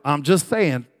nothing. I'm just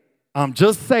saying. I'm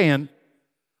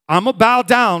going to bow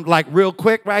down like real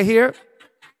quick right here.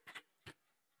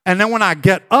 And then when I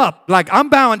get up, like I'm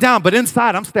bowing down, but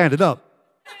inside I'm standing up.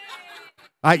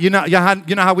 You know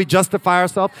how we justify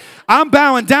ourselves? I'm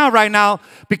bowing down right now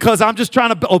because I'm just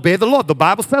trying to obey the law. The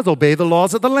Bible says obey the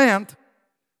laws of the land.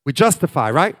 We justify,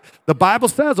 right? The Bible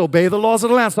says obey the laws of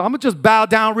the land. So I'm going to just bow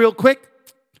down real quick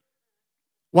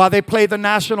while they play the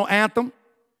national anthem.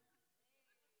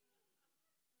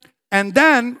 And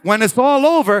then when it's all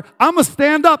over, I'm going to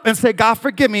stand up and say, God,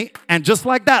 forgive me. And just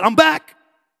like that, I'm back.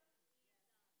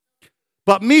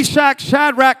 But Meshach,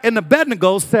 Shadrach, and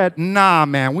Abednego said, nah,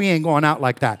 man, we ain't going out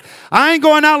like that. I ain't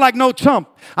going out like no chump.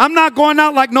 I'm not going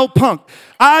out like no punk.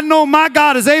 I know my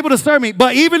God is able to serve me,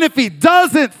 but even if he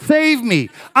doesn't save me,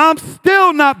 I'm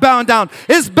still not bowing down.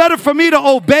 It's better for me to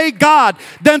obey God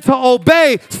than to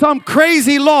obey some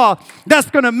crazy law that's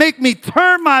going to make me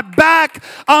turn my back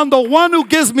on the one who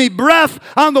gives me breath,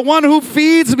 on the one who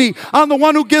feeds me, on the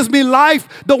one who gives me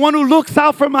life, the one who looks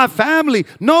out for my family.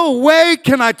 No way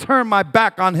can I turn my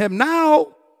back on him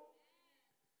now.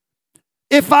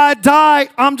 If I die,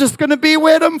 I'm just going to be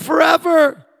with him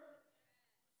forever.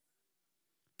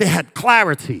 They had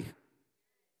clarity.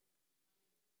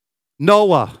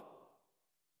 Noah,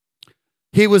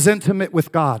 he was intimate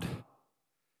with God.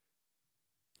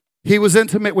 He was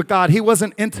intimate with God. He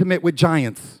wasn't intimate with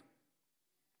giants.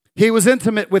 He was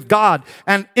intimate with God.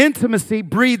 And intimacy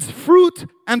breeds fruit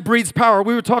and breeds power.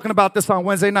 We were talking about this on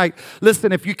Wednesday night.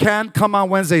 Listen, if you can, come on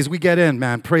Wednesdays. We get in,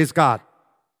 man. Praise God.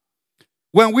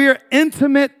 When we're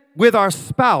intimate with our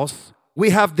spouse,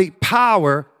 we have the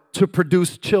power to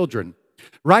produce children,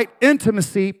 right?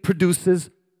 Intimacy produces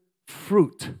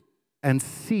fruit and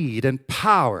seed and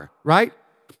power, right?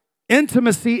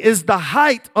 Intimacy is the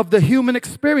height of the human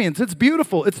experience. It's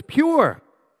beautiful. It's pure.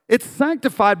 It's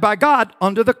sanctified by God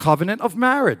under the covenant of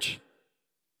marriage.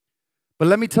 But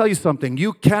let me tell you something.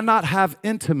 You cannot have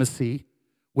intimacy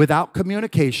without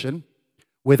communication,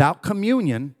 without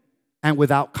communion, and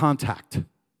without contact.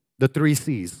 The 3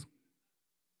 C's.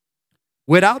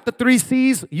 Without the 3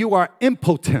 C's, you are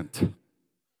impotent.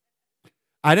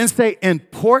 I didn't say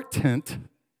important.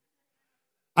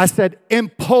 I said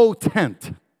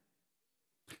impotent.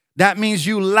 That means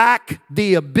you lack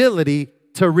the ability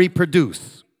to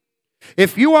reproduce.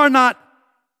 If you are not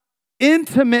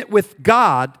intimate with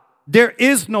God, there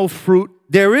is no fruit,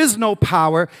 there is no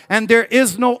power, and there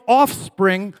is no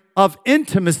offspring of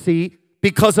intimacy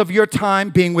because of your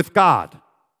time being with God.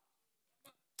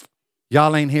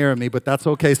 Y'all ain't hearing me, but that's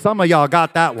okay. Some of y'all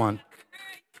got that one.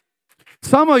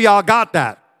 Some of y'all got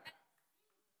that.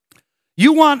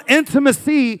 You want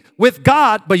intimacy with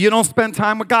God, but you don't spend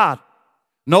time with God.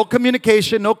 No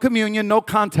communication, no communion, no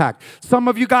contact. Some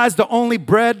of you guys, the only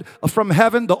bread from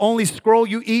heaven, the only scroll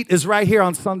you eat is right here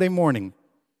on Sunday morning.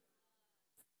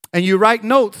 And you write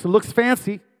notes. It looks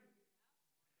fancy.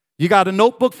 You got a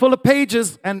notebook full of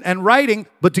pages and writing,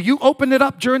 but do you open it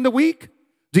up during the week?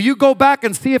 Do you go back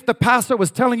and see if the pastor was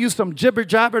telling you some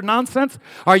jibber-jabber nonsense?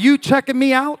 Are you checking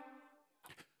me out?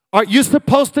 Are you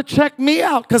supposed to check me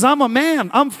out? Because I'm a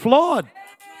man. I'm flawed.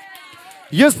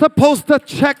 You're supposed to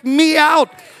check me out.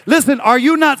 Listen, are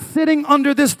you not sitting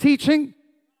under this teaching?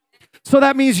 So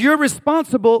that means you're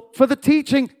responsible for the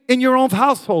teaching in your own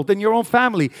household, in your own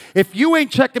family. If you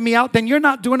ain't checking me out, then you're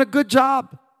not doing a good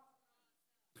job.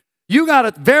 You got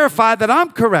to verify that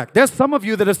I'm correct. There's some of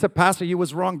you that have said, Pastor, you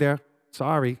was wrong there.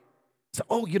 Sorry. So,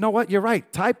 oh, you know what? You're right.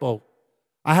 Typo.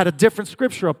 I had a different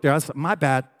scripture up there. I said, my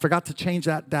bad. Forgot to change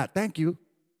that. Thank you.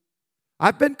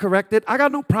 I've been corrected. I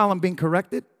got no problem being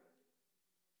corrected.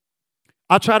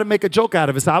 I'll try to make a joke out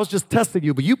of it. So I was just testing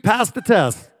you, but you passed the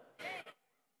test.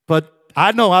 But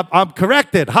I know I'm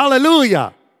corrected.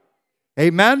 Hallelujah.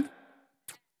 Amen.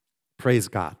 Praise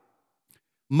God.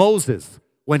 Moses,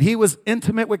 when he was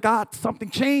intimate with God, something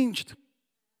changed.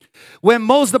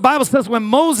 The Bible says when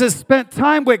Moses spent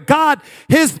time with God,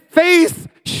 his face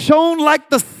shone like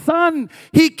the sun.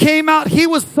 He came out, he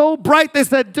was so bright. They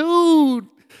said, dude,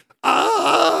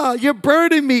 you're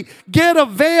burning me. Get a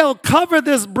veil, cover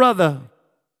this brother.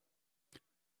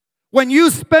 When you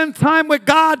spend time with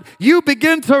God, you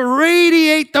begin to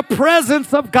radiate the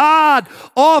presence of God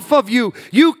off of you.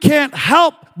 You can't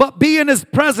help but be in his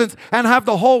presence and have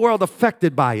the whole world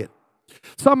affected by it.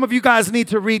 Some of you guys need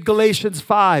to read Galatians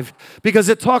 5 because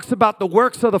it talks about the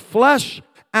works of the flesh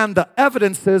and the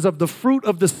evidences of the fruit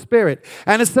of the Spirit.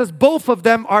 And it says both of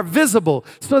them are visible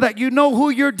so that you know who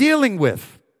you're dealing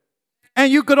with.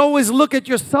 And you could always look at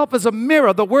yourself as a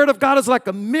mirror. The Word of God is like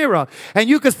a mirror. And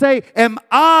you could say, am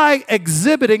I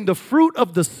exhibiting the fruit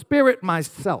of the Spirit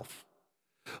myself?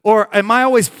 Or am I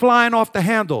always flying off the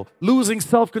handle, losing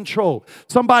self-control?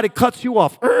 Somebody cuts you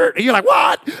off, and you're like,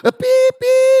 what? Beep, beep,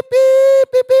 beep,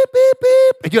 beep, beep, beep,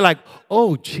 beep. And you're like,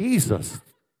 oh, Jesus.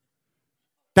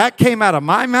 That came out of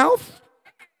my mouth?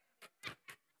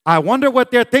 I wonder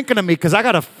what they're thinking of me because I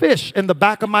got a fish in the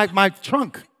back of my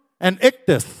trunk, an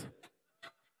ictus.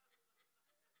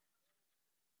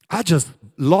 I just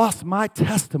lost my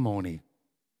testimony.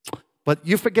 But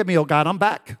you forgive me, oh God, I'm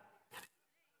back.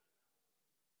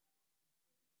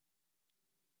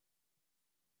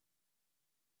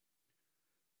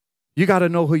 You got to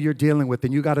know who you're dealing with,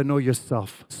 and you got to know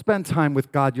yourself. Spend time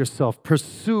with God yourself.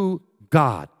 Pursue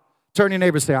God. Turn to your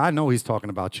neighbor and say, I know he's talking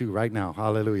about you right now.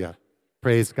 Hallelujah.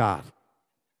 Praise God.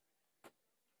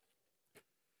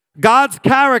 God's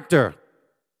character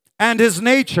and his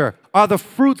nature are the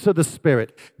fruits of the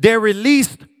Spirit. They're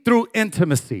released through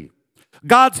intimacy.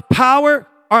 God's power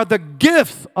are the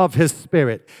gifts of his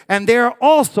Spirit, and they are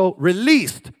also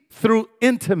released through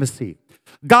intimacy.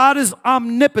 God is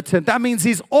omnipotent. That means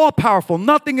he's all-powerful.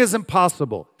 Nothing is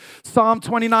impossible. Psalm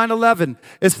 29:11,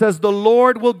 it says, the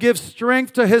Lord will give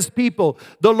strength to his people.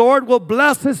 The Lord will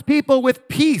bless his people with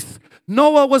peace.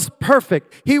 Noah was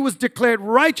perfect. He was declared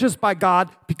righteous by God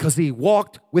because he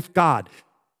walked with God.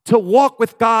 To walk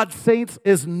with God, saints,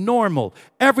 is normal.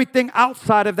 Everything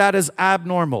outside of that is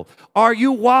abnormal. Are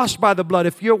you washed by the blood?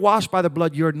 If you're washed by the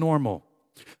blood, you're normal.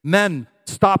 Men,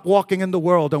 stop walking in the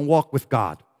world and walk with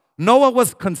God. Noah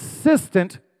was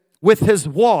consistent with his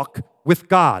walk with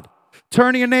God.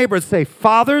 Turn to your neighbor and say,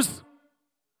 fathers,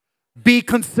 be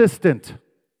consistent.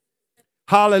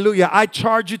 Hallelujah. I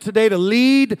charge you today to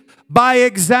lead by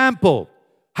example.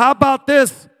 How about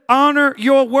this? Honor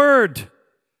your word.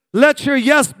 Let your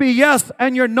yes be yes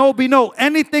and your no be no.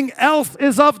 Anything else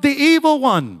is of the evil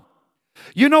one.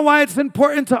 You know why it's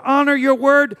important to honor your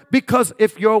word? Because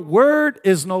if your word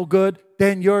is no good,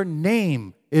 then your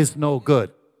name is no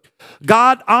good.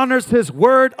 God honors his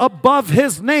word above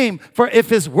his name. For if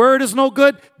his word is no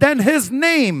good, then his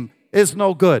name is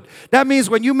no good. That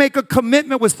means when you make a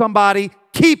commitment with somebody,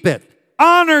 keep it.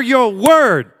 Honor your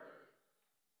word.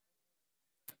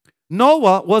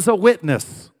 Noah was a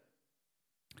witness.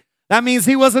 That means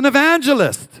he was an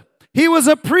evangelist. He was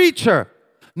a preacher.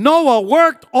 Noah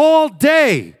worked all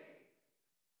day,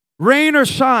 rain or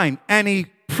shine, and he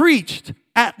preached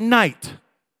at night.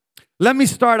 Let me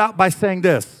start out by saying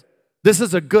this. This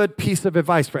is a good piece of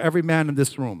advice for every man in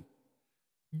this room.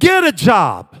 Get a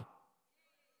job.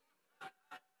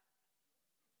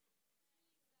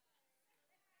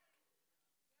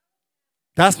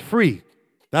 That's free.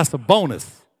 That's a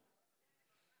bonus.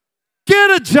 Get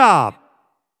a job.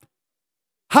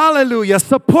 Hallelujah.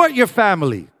 Support your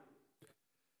family.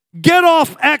 Get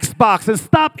off Xbox and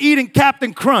stop eating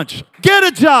Captain Crunch. Get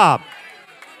a job.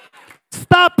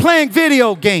 Stop playing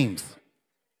video games.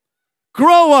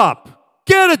 Grow up.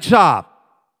 Get a job.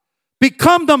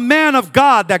 Become the man of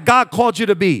God that God called you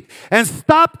to be. And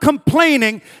stop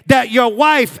complaining that your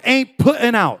wife ain't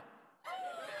putting out.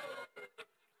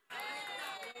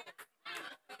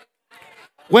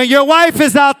 When your wife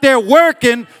is out there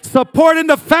working, supporting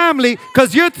the family,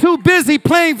 because you're too busy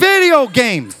playing video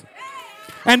games.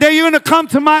 And then you're going to come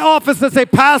to my office and say,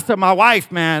 Pastor, my wife,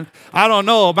 man, I don't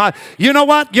know. You know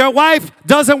what? Your wife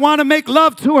doesn't want to make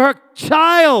love to her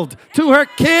child, to her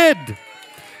kid.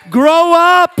 Grow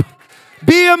up.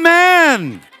 Be a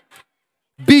man.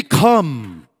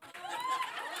 Become.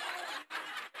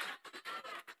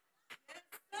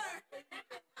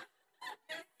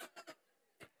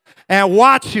 And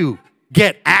watch you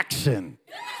get action.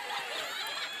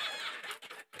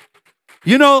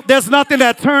 You know, there's nothing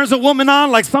that turns a woman on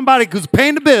like somebody who's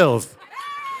paying the bills.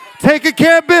 Taking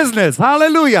care of business.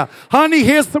 Hallelujah. Honey,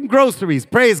 here's some groceries.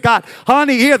 Praise God.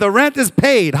 Honey, here, the rent is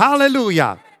paid.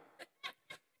 Hallelujah.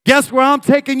 Guess where I'm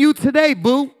taking you today,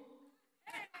 boo?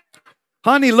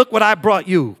 Honey, look what I brought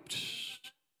you.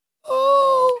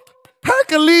 Oh,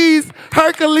 Hercules,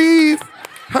 Hercules,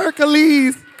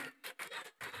 Hercules.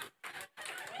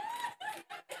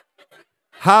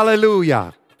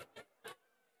 Hallelujah.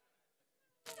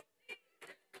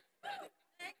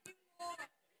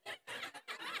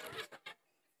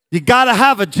 You got to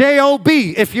have a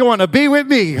J-O-B if you want to be with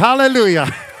me.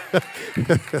 Hallelujah.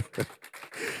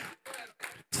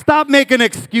 Stop making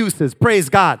excuses. Praise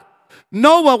God.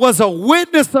 Noah was a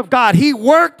witness of God. He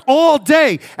worked all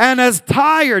day, and as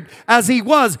tired as he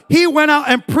was, he went out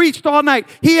and preached all night.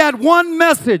 He had one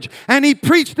message, and he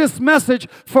preached this message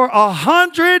for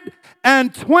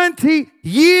 120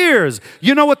 years.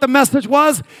 You know what the message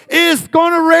was? It's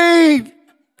gonna rain.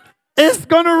 It's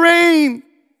gonna rain.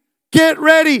 Get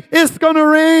ready. It's gonna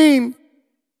rain.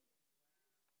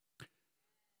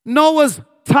 Noah's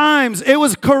times, it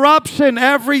was corruption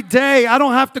every day. I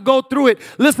don't have to go through it.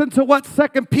 Listen to what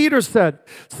 2 Peter said.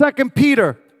 2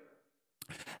 Peter,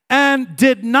 and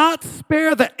did not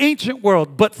spare the ancient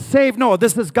world, but saved Noah.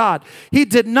 This is God. He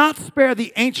did not spare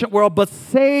the ancient world, but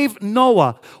saved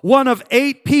Noah, one of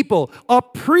 8 people, a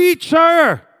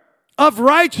preacher of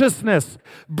righteousness,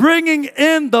 bringing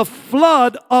in the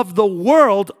flood of the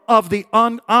world of the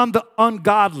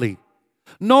ungodly.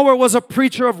 Noah was a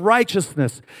preacher of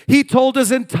righteousness. He told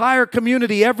his entire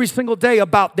community every single day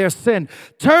about their sin.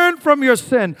 Turn from your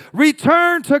sin.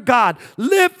 Return to God.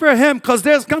 Live for Him, because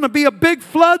there's going to be a big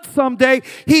flood someday.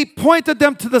 He pointed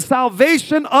them to the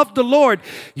salvation of the Lord.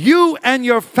 You and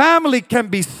your family can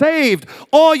be saved.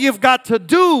 All you've got to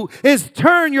do is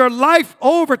turn your life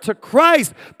over to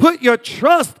Christ. Put your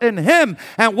trust in Him.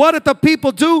 And what did the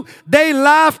people do? They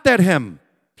laughed at Him.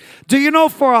 Do you know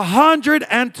for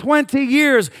 120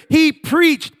 years he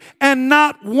preached and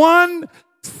not one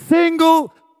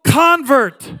single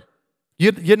convert?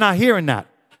 You're not hearing that.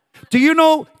 Do you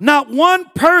know not one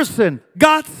person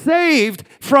got saved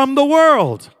from the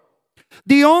world?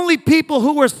 The only people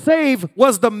who were saved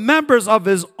was the members of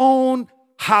his own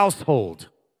household.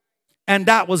 And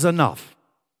that was enough.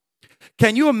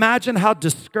 Can you imagine how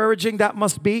discouraging that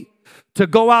must be? To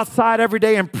go outside every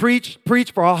day and preach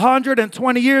for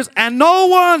 120 years, and no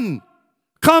one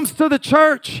comes to the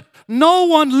church. No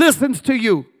one listens to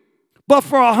you. But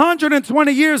for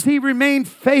 120 years, he remained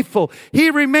faithful. He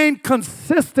remained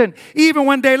consistent, even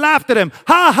when they laughed at him.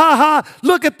 Ha, ha, ha,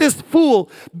 look at this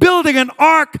fool building an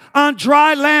ark on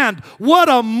dry land. What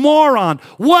a moron.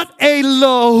 What a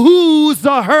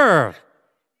loser.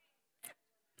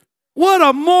 What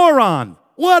a moron.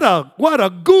 What a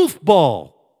goofball.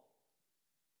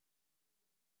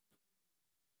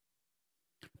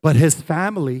 But his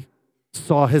family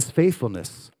saw his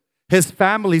faithfulness. His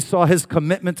family saw his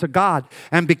commitment to God.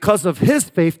 And because of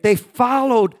his faith, they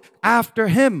followed after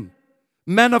him.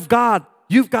 Men of God,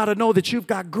 you've got to know that you've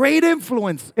got great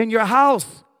influence in your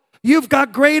house. You've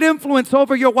got great influence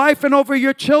over your wife and over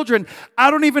your children. I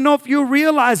don't even know if you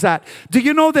realize that. Do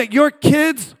you know that your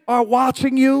kids are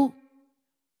watching you?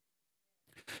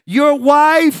 Your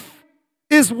wife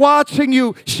is watching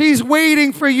you. She's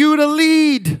waiting for you to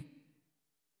lead.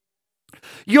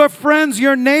 Your friends,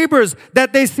 your neighbors,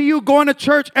 that they see you going to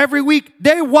church every week,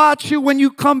 they watch you when you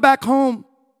come back home.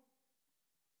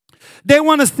 They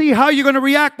want to see how you're going to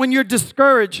react when you're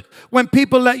discouraged, when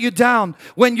people let you down,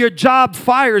 when your job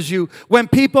fires you, when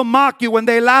people mock you, when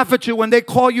they laugh at you, when they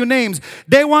call you names.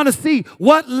 They want to see,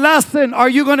 what lesson are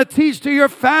you going to teach to your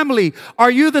family? Are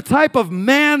you the type of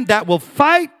man that will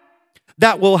fight,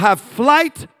 that will have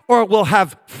flight, or will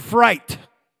have fright?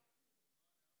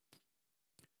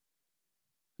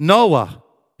 Noah,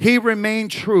 he remained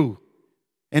true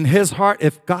in his heart.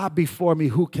 If God be for me,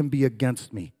 who can be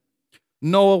against me?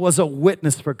 Noah was a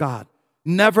witness for God.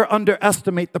 Never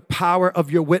underestimate the power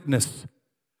of your witness.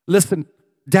 Listen,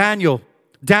 Daniel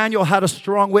had a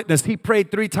strong witness. He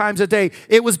prayed 3 times a day.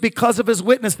 It was because of his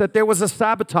witness that there was a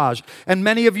sabotage. And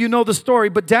many of you know the story.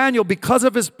 But Daniel, because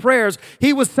of his prayers,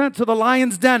 he was sent to the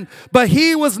lion's den. But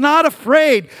he was not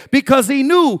afraid because he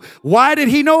knew. Why did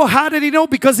he know? How did he know?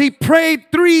 Because he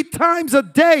prayed 3 times a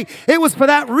day. It was for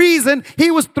that reason he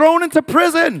was thrown into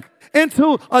prison,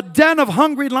 into a den of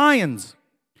hungry lions.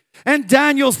 And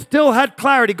Daniel still had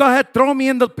clarity. Go ahead, throw me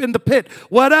in the pit.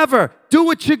 Whatever. Do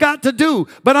what you got to do.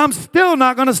 But I'm still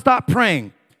not going to stop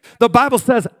praying. The Bible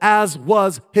says, as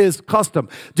was his custom.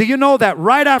 Do you know that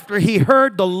right after he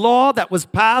heard the law that was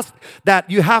passed, that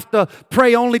you have to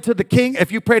pray only to the king?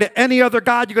 If you pray to any other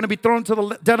God, you're going to be thrown into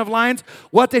the den of lions.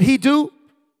 What did he do?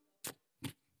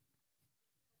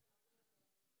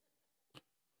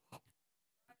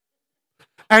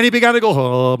 And he began to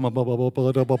go,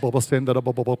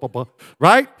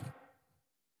 right?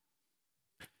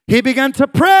 He began to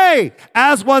pray,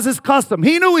 as was his custom.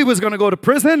 He knew he was going to go to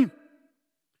prison.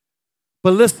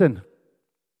 But listen,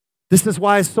 this is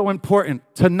why it's so important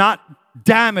to not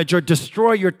damage or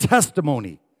destroy your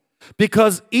testimony.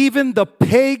 Because even the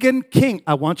pagan king,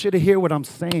 I want you to hear what I'm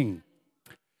saying.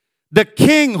 The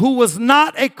king who was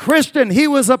not a Christian, he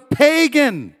was a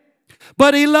pagan.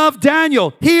 But he loved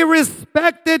Daniel. He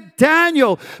respected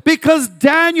Daniel because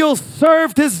Daniel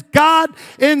served his God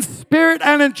in spirit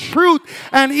and in truth.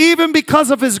 And even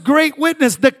because of his great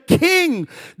witness, the king,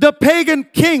 the pagan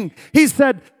king, he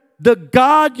said, the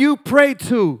God you pray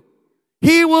to,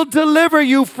 he will deliver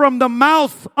you from the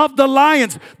mouth of the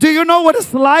lions. Do you know what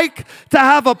it's like to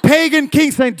have a pagan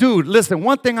king saying, dude, listen,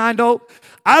 one thing I know,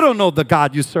 I don't know the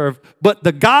God you serve, but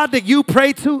the God that you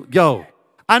pray to, yo,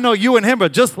 I know you and him are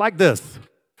just like this.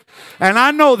 And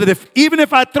I know that even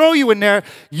if I throw you in there,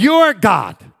 your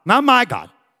God, not my God,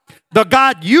 the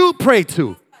God you pray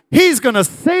to, he's going to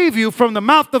save you from the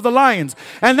mouth of the lions.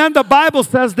 And then the Bible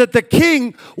says that the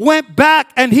king went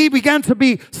back and he began to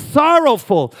be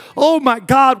sorrowful. Oh my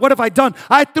God, what have I done?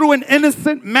 I threw an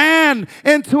innocent man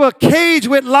into a cage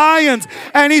with lions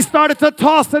and he started to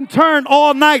toss and turn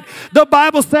all night. The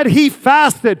Bible said he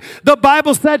fasted. The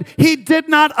Bible said he did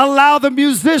not allow the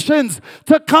musicians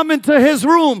to come into his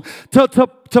room to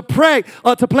pray,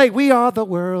 to play We Are the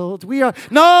World.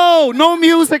 No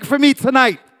music for me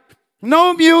tonight.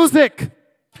 No music,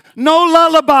 no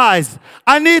lullabies.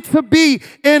 I need to be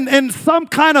in some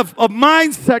kind of a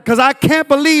mindset because I can't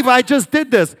believe I just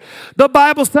did this. The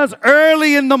Bible says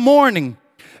early in the morning,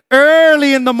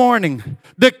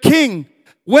 the king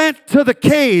went to the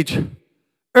cage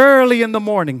early in the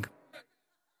morning.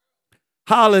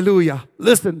 Hallelujah.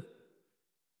 Listen,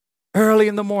 early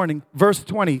in the morning, verse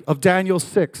 20 of Daniel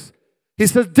 6. He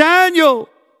says, Daniel,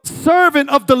 servant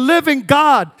of the living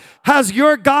God, has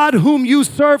your God whom you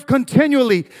serve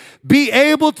continually be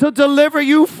able to deliver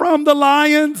you from the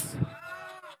lions?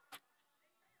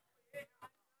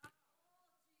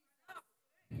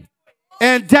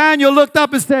 And Daniel looked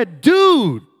up and said,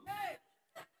 dude,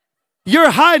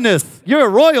 your highness, your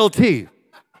royalty,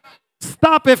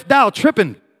 stop if thou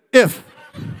tripping. If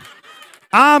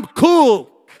I'm cool.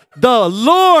 The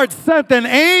Lord sent an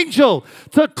angel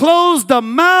to close the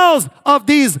mouths of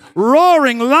these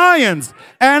roaring lions.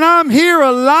 And I'm here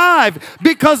alive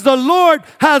because the Lord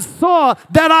has saw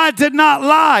that I did not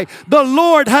lie. The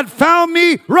Lord had found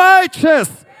me righteous.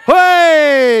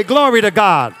 Hey, glory to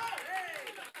God.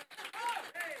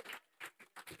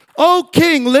 O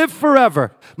King, live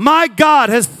forever. My God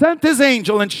has sent his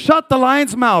angel and shut the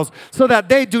lions' mouths so that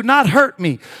they do not hurt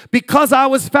me because I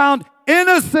was found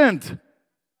innocent.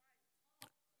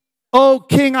 O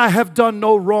King, I have done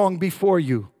no wrong before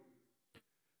you.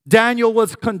 Daniel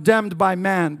was condemned by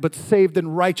man, but saved in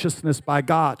righteousness by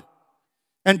God.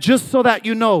 And just so that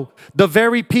you know, the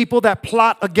very people that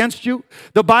plot against you,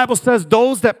 the Bible says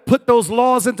those that put those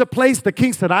laws into place, the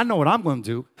king said, I know what I'm going to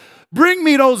do. Bring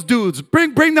me those dudes.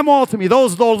 Bring them all to me,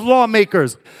 those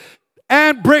lawmakers.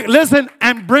 And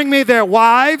bring me their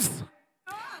wives,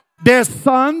 their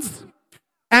sons,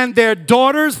 and their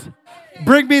daughters.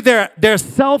 Bring me their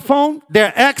cell phone,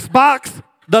 their Xbox,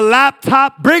 the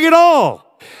laptop. Bring it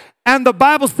all. And the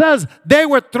Bible says they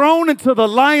were thrown into the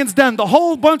lion's den, the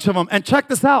whole bunch of them. And check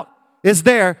this out. It's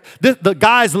there. The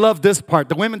guys love this part.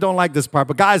 The women don't like this part,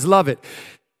 but guys love it.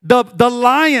 The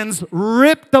lions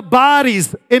ripped the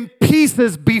bodies in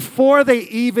pieces before they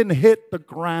even hit the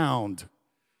ground.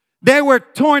 They were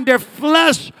torn. Their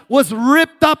flesh was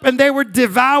ripped up and they were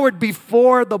devoured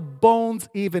before the bones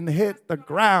even hit the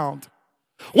ground.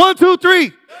 1, 2,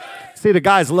 3. See, the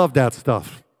guys love that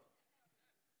stuff.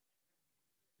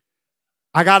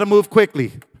 I got to move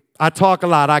quickly. I talk a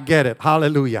lot. I get it.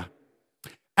 Hallelujah.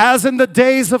 As in the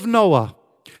days of Noah,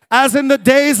 as in the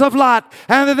days of Lot,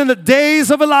 and in the days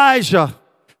of Elijah,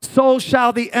 so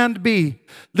shall the end be.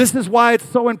 This is why it's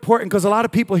so important, because a lot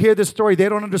of people hear this story. They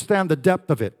don't understand the depth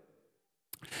of it.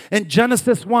 In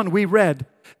Genesis 1, we read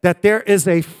that there is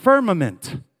a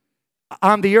firmament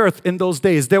on the earth in those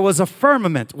days. There was a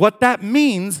firmament. What that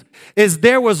means is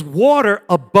there was water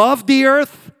above the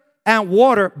earth and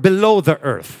water below the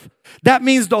earth. That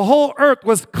means the whole earth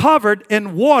was covered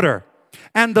in water.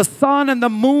 And the sun and the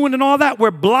moon and all that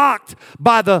were blocked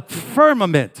by the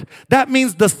firmament. That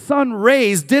means the sun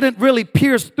rays didn't really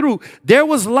pierce through. There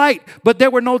was light, but there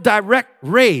were no direct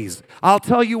rays. I'll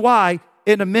tell you why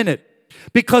in a minute.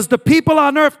 Because the people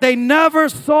on earth, they never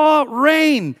saw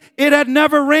rain. It had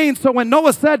never rained. So when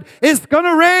Noah said, it's going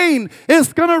to rain,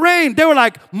 it's going to rain, they were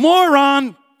like,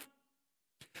 moron.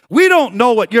 We don't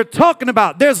know what you're talking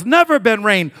about. There's never been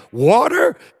rain.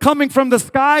 Water coming from the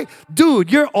sky?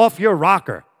 Dude, you're off your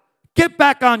rocker. Get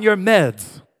back on your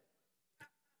meds.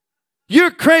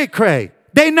 You're cray-cray.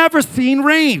 They never seen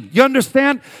rain. You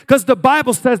understand? Because the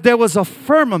Bible says there was a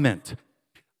firmament.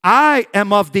 I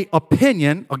am of the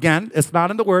opinion, again, it's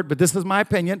not in the word, but this is my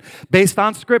opinion, based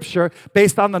on scripture,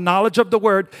 based on the knowledge of the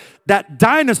word, that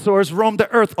dinosaurs roamed the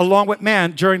earth along with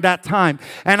man during that time.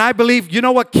 And I believe, you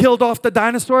know what killed off the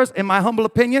dinosaurs, in my humble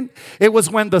opinion? It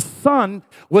was when the sun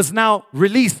was now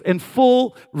released in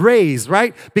full rays,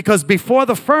 right? Because before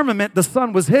the firmament, the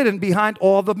sun was hidden behind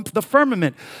all the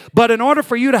firmament. But in order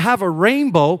for you to have a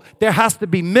rainbow, there has to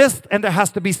be mist and there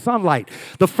has to be sunlight.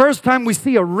 The first time we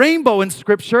see a rainbow in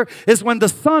Scripture is when the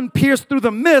sun pierced through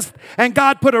the mist and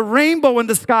God put a rainbow in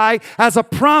the sky as a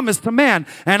promise to man.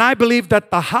 And I believe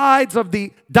that the hides of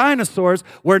the dinosaurs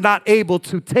were not able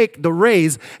to take the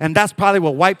rays, and that's probably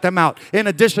what wiped them out, in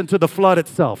addition to the flood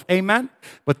itself. Amen?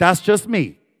 But that's just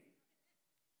me.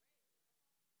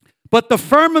 But the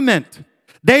firmament,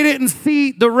 they didn't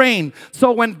see the rain.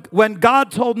 So when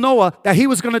God told Noah that he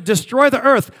was going to destroy the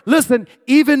earth, listen,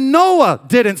 even Noah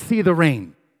didn't see the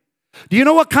rain. Do you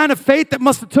know what kind of faith that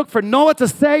must have took for Noah to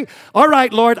say, all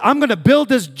right, Lord, I'm going to build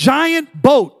this giant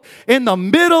boat in the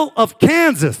middle of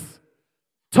Kansas.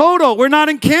 Toto, we're not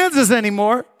in Kansas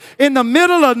anymore. In the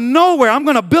middle of nowhere, I'm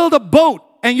going to build a boat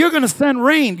and you're going to send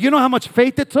rain. You know how much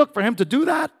faith it took for him to do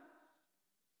that?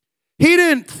 He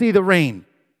didn't see the rain,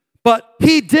 but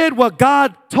he did what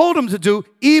God told him to do,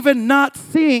 even not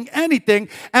seeing anything.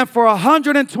 And for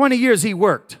 120 years, he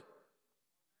worked.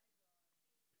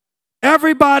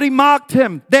 Everybody mocked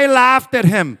him. They laughed at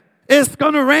him. It's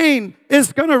going to rain.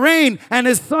 It's going to rain. And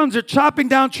his sons are chopping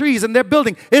down trees and they're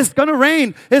building. It's going to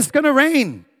rain. It's going to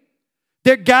rain.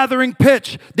 They're gathering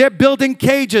pitch. They're building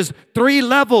cages, 3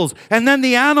 levels. And then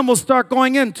the animals start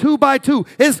going in 2 by 2.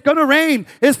 It's going to rain.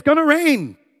 It's going to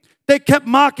rain. They kept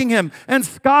mocking him and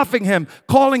scoffing him,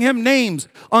 calling him names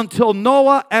until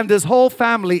Noah and his whole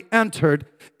family entered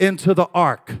into the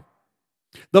ark.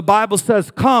 The Bible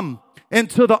says, come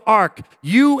into the ark,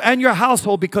 you and your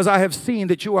household, because I have seen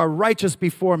that you are righteous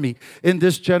before me in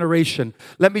this generation.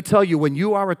 Let me tell you, when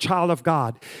you are a child of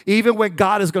God, even when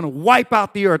God is going to wipe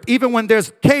out the earth, even when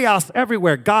there's chaos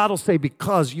everywhere, God will say,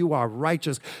 because you are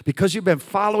righteous, because you've been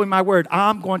following my word,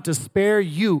 I'm going to spare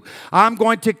you. I'm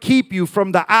going to keep you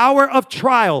from the hour of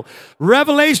trial.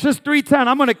 Revelations 3:10,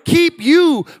 I'm going to keep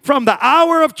you from the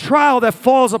hour of trial that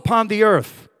falls upon the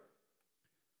earth.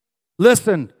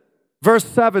 Listen. Verse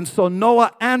 7, so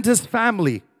Noah and his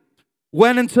family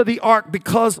went into the ark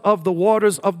because of the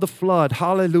waters of the flood.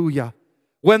 Hallelujah.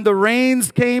 When the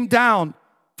rains came down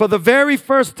for the very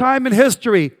first time in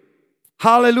history,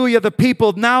 hallelujah, the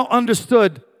people now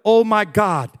understood, oh my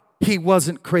God, he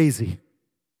wasn't crazy.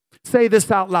 Say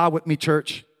this out loud with me,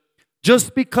 church.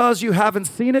 Just because you haven't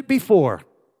seen it before,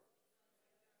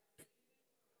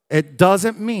 it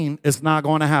doesn't mean it's not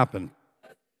going to happen.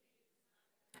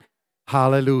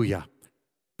 Hallelujah.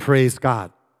 Praise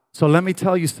God. So let me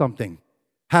tell you something.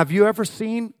 Have you ever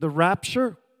seen the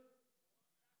rapture?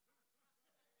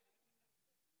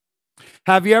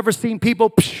 Have you ever seen people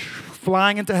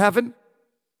flying into heaven?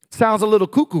 Sounds a little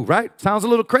cuckoo, right? Sounds a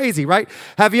little crazy, right?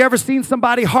 Have you ever seen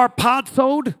somebody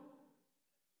harpazoed?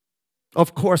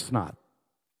 Of course not.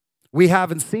 We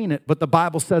haven't seen it, but the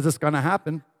Bible says it's going to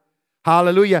happen.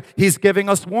 Hallelujah. He's giving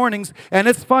us warnings. And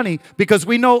it's funny because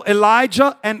we know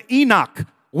Elijah and Enoch.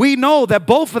 We know that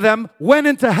both of them went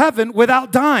into heaven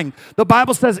without dying. The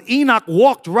Bible says Enoch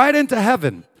walked right into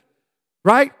heaven,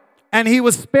 right? And he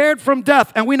was spared from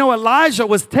death. And we know Elijah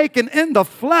was taken in the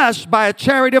flesh by a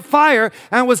chariot of fire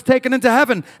and was taken into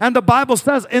heaven. And the Bible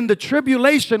says in the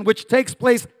tribulation, which takes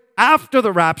place after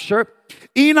the rapture,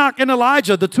 Enoch and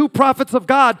Elijah, the 2 prophets of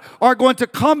God, are going to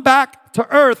come back to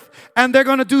earth, and they're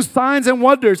going to do signs and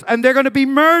wonders, and they're going to be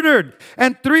murdered.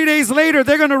 And 3 days later,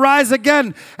 they're going to rise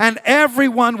again, and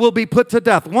everyone will be put to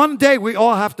death. One day, we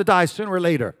all have to die sooner or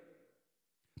later.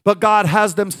 But God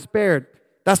has them spared.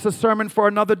 That's a sermon for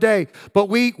another day. But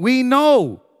we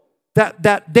know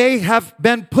that they have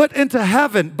been put into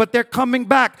heaven, but they're coming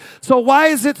back. So why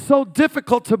is it so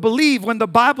difficult to believe when the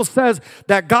Bible says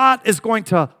that God is going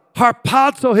to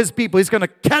harpazo his people? He's going to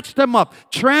catch them up,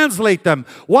 translate them.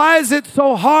 Why is it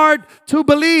so hard to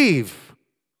believe?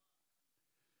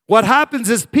 What happens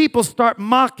is people start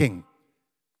mocking.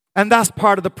 And that's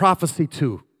part of the prophecy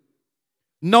too.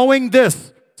 Knowing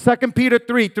this, 2 Peter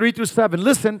 3:3-7.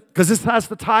 Listen, because this has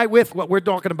to tie with what we're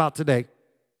talking about today.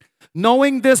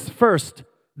 Knowing this first,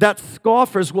 that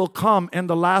scoffers will come in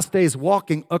the last days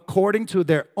walking according to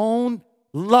their own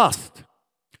lust,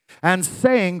 and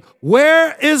saying,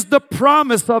 where is the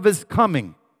promise of his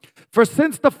coming? For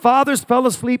since the fathers fell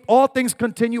asleep, all things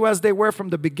continue as they were from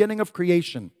the beginning of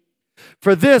creation.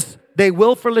 For this, they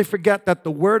willfully forget that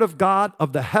the word of God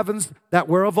of the heavens that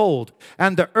were of old,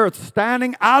 and the earth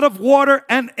standing out of water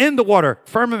and in the water,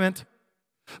 firmament,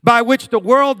 by which the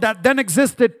world that then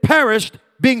existed perished,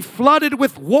 being flooded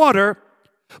with water,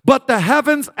 But the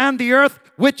heavens and the earth,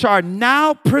 which are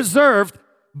now preserved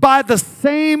by the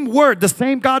same word, the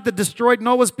same God that destroyed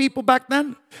Noah's people back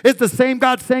then, is the same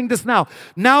God saying this now.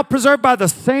 Now preserved by the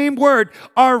same word,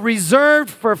 are reserved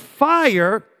for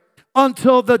fire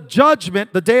until the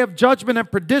judgment, the day of judgment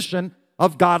and perdition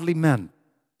of godly men.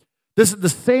 This is the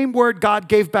same word God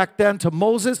gave back then to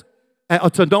Moses,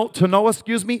 to Noah,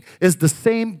 is the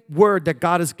same word that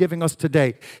God is giving us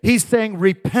today. He's saying,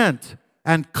 repent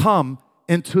and come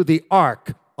into the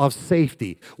ark of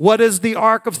safety. What is the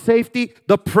ark of safety?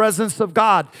 The presence of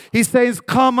God. He says,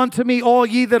 come unto me, all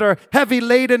ye that are heavy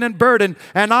laden and burdened,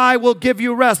 and I will give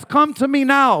you rest. Come to me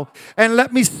now, and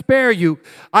let me spare you.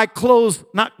 I close,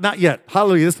 not yet.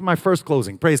 Hallelujah. This is my first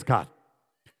closing. Praise God.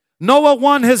 Noah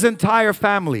won his entire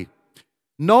family.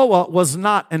 Noah was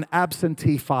not an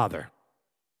absentee father.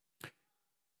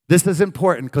 This is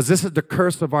important because this is the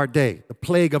curse of our day, the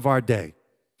plague of our day.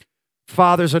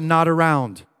 Fathers are not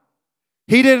around.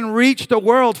 He didn't reach the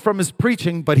world from his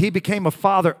preaching, but he became a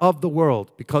father of the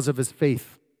world because of his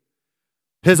faith.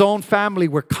 His own family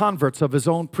were converts of his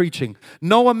own preaching.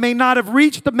 Noah may not have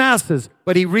reached the masses,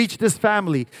 but he reached his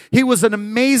family. He was an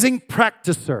amazing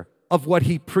practicer of what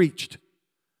he preached.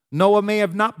 Noah may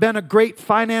have not been a great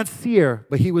financier,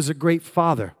 but he was a great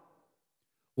father.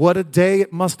 What a day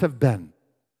it must have been.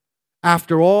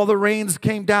 After all the rains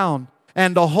came down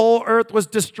and the whole earth was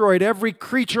destroyed, every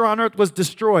creature on earth was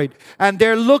destroyed, and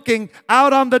they're looking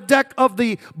out on the deck of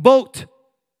the boat,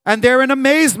 and they're in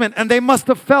amazement, and they must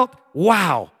have felt,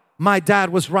 wow, my dad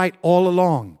was right all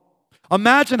along.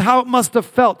 Imagine how it must have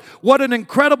felt. What an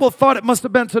incredible thought it must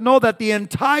have been to know that the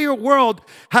entire world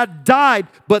had died,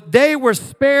 but they were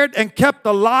spared and kept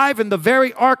alive in the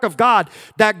very ark of God,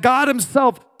 that God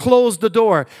himself closed the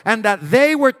door, and that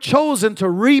they were chosen to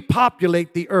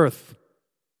repopulate the earth.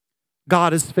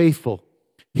 God is faithful.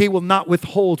 He will not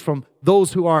withhold from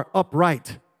those who are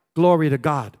upright. Glory to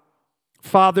God.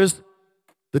 Fathers,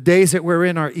 the days that we're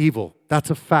in are evil. That's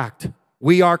a fact.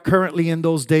 We are currently in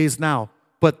those days now.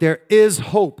 But there is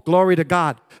hope. Glory to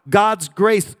God. God's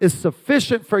grace is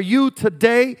sufficient for you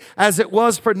today as it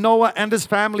was for Noah and his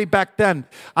family back then.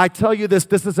 I tell you this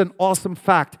is an awesome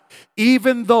fact.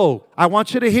 Even though, I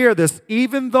want you to hear this,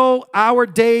 even though our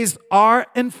days are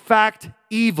in fact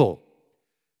evil,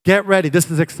 get ready.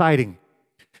 This is exciting.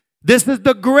 This is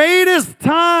the greatest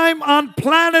time on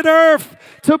planet Earth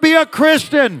to be a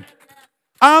Christian.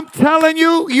 I'm telling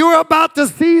you, you're about to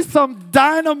see some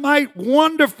dynamite,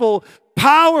 wonderful,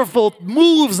 powerful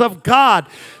moves of God.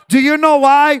 Do you know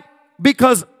why?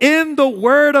 Because in the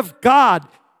Word of God,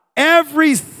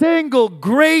 every single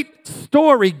great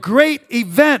story, great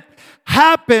event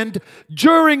happened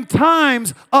during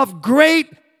times of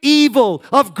great evil,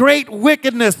 of great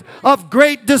wickedness, of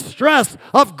great distress,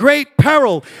 of great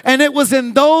peril. And it was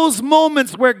in those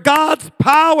moments where God's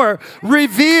power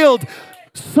revealed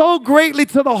so greatly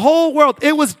to the whole world.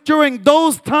 It was during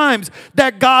those times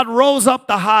that God rose up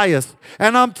the highest.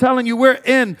 And I'm telling you,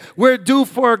 we're due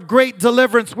for a great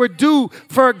deliverance. We're due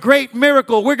for a great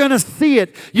miracle. We're going to see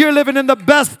it. You're living in the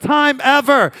best time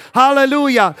ever.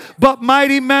 Hallelujah. But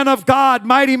mighty men of God,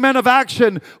 mighty men of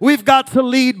action, we've got to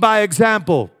lead by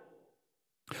example.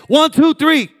 1, 2,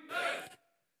 3.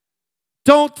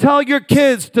 Don't tell your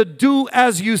kids to do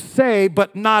as you say,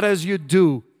 but not as you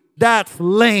do. That's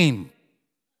lame.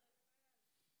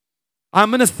 I'm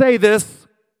going to say this.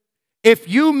 If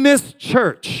you miss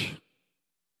church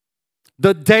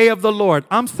the day of the Lord,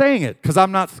 I'm saying it because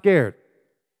I'm not scared.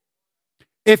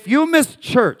 If you miss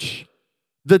church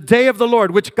the day of the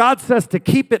Lord, which God says to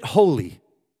keep it holy,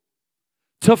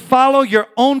 to follow your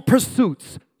own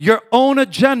pursuits, your own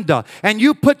agenda, and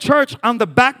you put church on the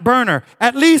back burner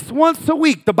at least once a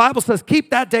week, the Bible says, keep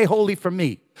that day holy for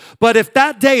me. But if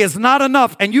that day is not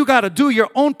enough and you got to do your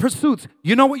own pursuits,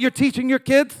 you know what you're teaching your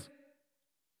kids?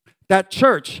 That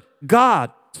church,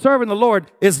 God, serving the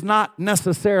Lord is not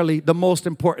necessarily the most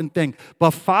important thing.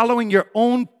 But following your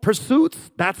own pursuits,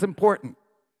 that's important.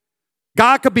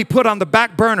 God could be put on the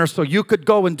back burner so you could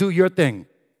go and do your thing.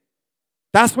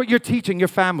 That's what you're teaching your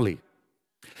family.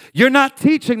 You're not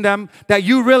teaching them that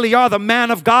you really are the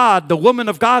man of God, the woman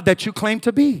of God that you claim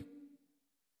to be.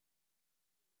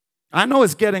 I know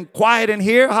it's getting quiet in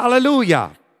here.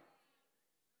 Hallelujah.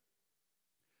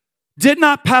 Did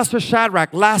not Pastor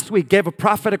Shadrach last week gave a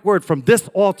prophetic word from this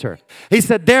altar? He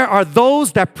said, there are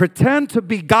those that pretend to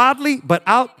be godly, but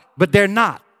they're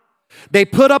not. They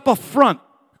put up a front,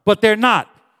 but they're not.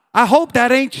 I hope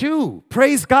that ain't you.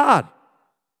 Praise God.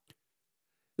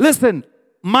 Listen,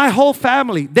 my whole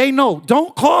family, they know,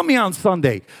 don't call me on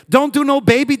Sunday. Don't do no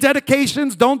baby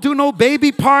dedications. Don't do no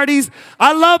baby parties.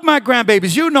 I love my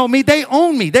grandbabies. You know me. They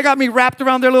own me. They got me wrapped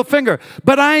around their little finger.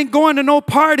 But I ain't going to no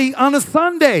party on a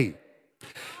Sunday.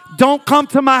 Don't come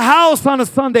to my house on a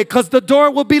Sunday because the door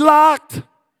will be locked.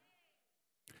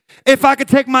 If I could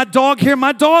take my dog here,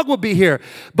 my dog will be here.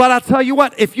 But I'll tell you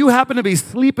what, if you happen to be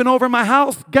sleeping over my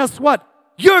house, guess what?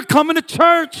 You're coming to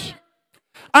church.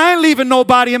 I ain't leaving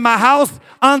nobody in my house.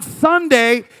 On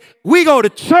Sunday, we go to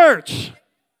church.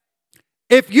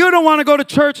 If you don't want to go to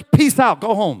church, peace out.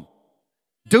 Go home.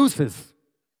 Deuces.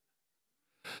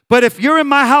 But if you're in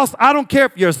my house, I don't care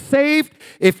if you're saved,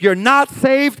 if you're not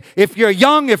saved, if you're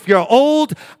young, if you're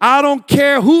old. I don't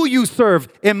care who you serve.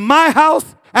 In my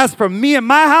house, as for me and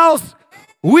my house,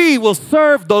 we will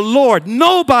serve the Lord.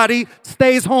 Nobody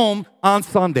stays home on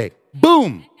Sunday.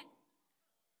 Boom.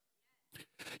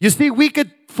 You see, we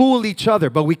could fool each other,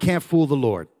 but we can't fool the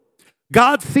Lord.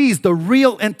 God sees the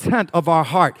real intent of our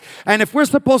heart. And if we're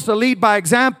supposed to lead by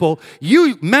example,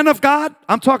 you men of God,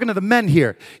 I'm talking to the men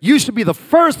here, you should be the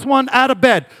first one out of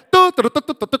bed. Up,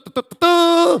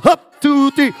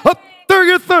 2, 3, up.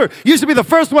 You're third. You should be the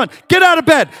first one. Get out of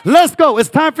bed. Let's go. It's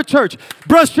time for church.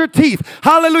 Brush your teeth.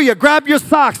 Hallelujah. Grab your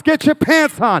socks. Get your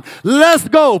pants on. Let's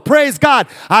go. Praise God.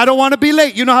 I don't want to be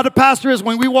late. You know how the pastor is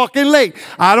when we walk in late.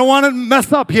 I don't want to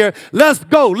mess up here. Let's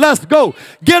go. Let's go.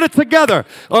 Get it together.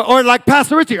 Or like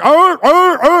Pastor Richie.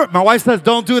 My wife says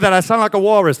don't do that. I sound like a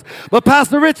walrus. But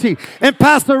Pastor Richie and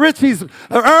Pastor Richie's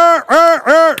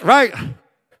right.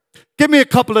 Give me a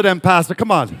couple of them, Pastor.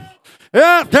 Come on.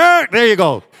 Yeah, there you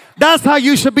go. That's how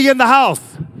you should be in the house.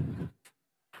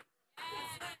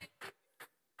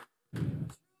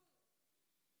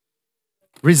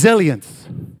 Resilience.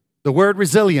 The word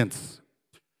resilience.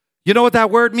 You know what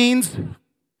that word means?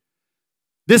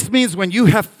 This means when you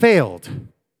have failed,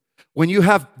 when you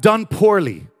have done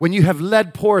poorly, when you have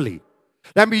led poorly,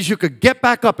 that means you could get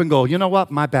back up and go, you know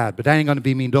what, my bad, but that ain't going to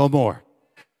be me no more.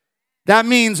 That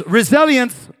means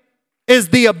resilience is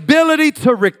the ability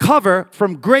to recover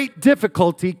from great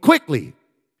difficulty quickly,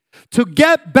 to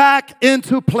get back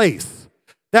into place.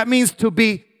 That means to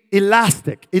be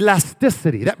elastic,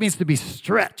 elasticity. That means to be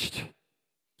stretched.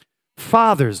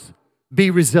 Fathers,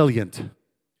 be resilient.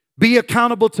 Be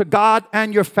accountable to God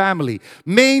and your family.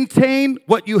 Maintain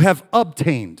what you have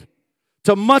obtained.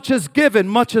 To much is given,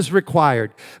 much is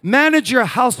required. Manage your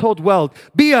household well.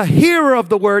 Be a hearer of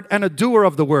the word and a doer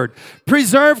of the word.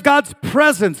 Preserve God's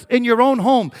presence in your own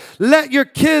home. Let your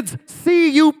kids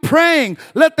see you praying.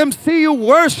 Let them see you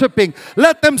worshiping.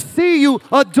 Let them see you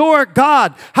adore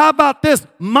God. How about this?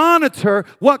 Monitor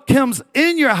what comes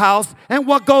in your house and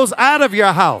what goes out of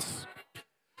your house.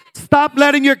 Stop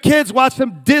letting your kids watch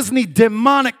some Disney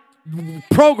demonic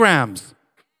programs.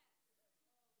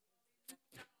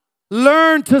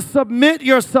 Learn to submit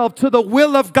yourself to the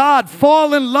will of God.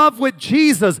 Fall in love with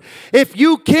Jesus. If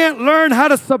you can't learn how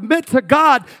to submit to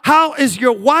God, how is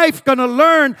your wife going to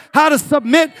learn how to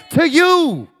submit to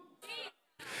you?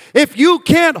 If you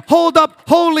can't hold up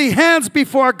holy hands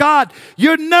before God,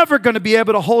 you're never going to be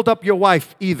able to hold up your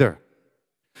wife either.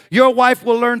 Your wife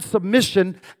will learn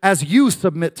submission as you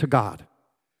submit to God.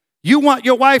 You want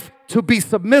your wife to be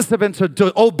submissive and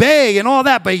to obey and all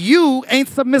that, but you ain't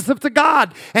submissive to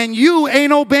God and you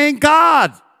ain't obeying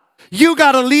God. You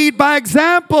got to lead by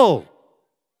example.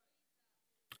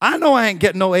 I know I ain't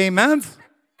getting no amens.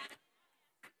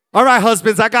 All right,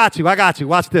 husbands, I got you.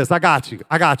 Watch this. I got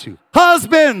you.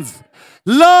 Husbands,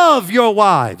 love your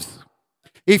wives.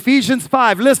 Ephesians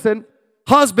 5, listen.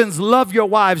 Husbands, love your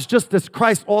wives just as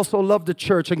Christ also loved the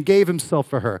church and gave himself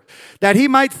for her, that he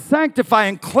might sanctify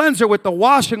and cleanse her with the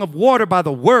washing of water by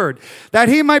the word, that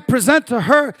he might present to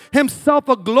her himself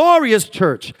a glorious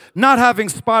church, not having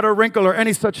spot or wrinkle or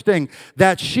any such thing,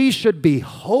 that she should be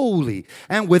holy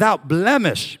and without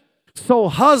blemish. So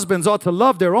husbands ought to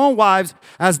love their own wives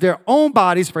as their own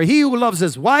bodies, for he who loves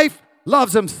his wife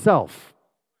loves himself.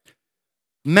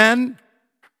 Men,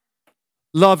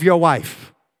 love your wife.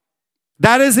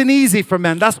 That isn't easy for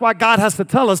men. That's why God has to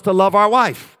tell us to love our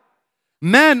wife.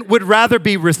 Men would rather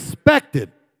be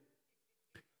respected.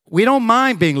 We don't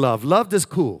mind being loved. Loved is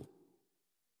cool.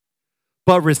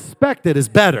 But respected is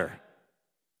better.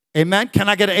 Amen? Can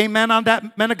I get an amen on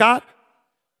that, men of God?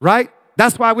 Right?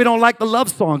 That's why we don't like the love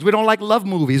songs. We don't like love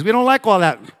movies. We don't like all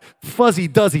that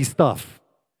fuzzy-duzzy stuff.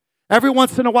 Every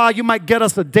once in a while, you might get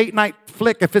us a date night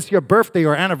flick if it's your birthday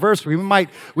or anniversary.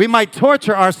 We might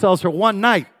torture ourselves for one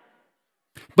night.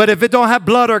 But if it don't have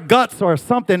blood or guts or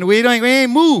something, we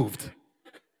ain't moved.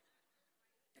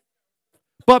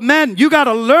 But men, you got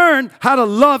to learn how to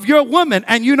love your woman.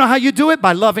 And you know how you do it?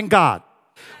 By loving God.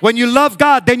 When you love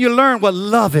God, then you learn what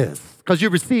love is because you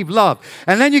receive love.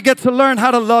 And then you get to learn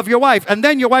how to love your wife. And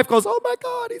then your wife goes, oh my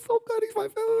God, he's so good. He's my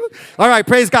favorite. All right,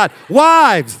 praise God.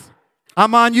 Wives,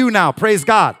 I'm on you now. Praise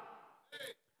God.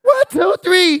 1, 2,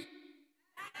 3.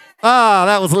 Ah,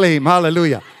 that was lame.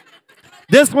 Hallelujah.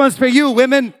 This one's for you,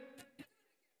 women.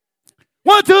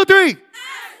 1, 2, 3.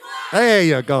 There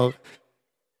you go.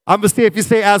 I'm going to see if you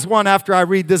say as one after I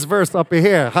read this verse up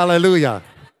here. Hallelujah.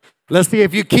 Let's see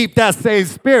if you keep that same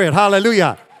spirit.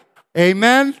 Hallelujah.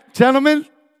 Amen. Gentlemen,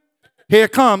 here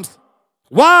comes.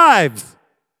 Wives,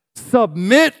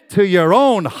 submit to your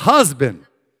own husband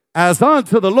as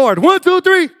unto the Lord. 1, 2,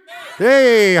 3.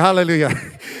 Hey, hallelujah.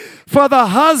 For the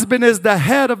husband is the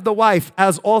head of the wife,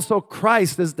 as also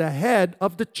Christ is the head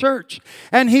of the church.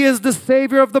 And he is the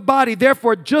Savior of the body.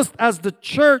 Therefore, just as the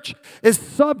church is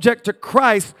subject to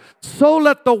Christ, so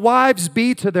let the wives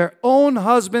be to their own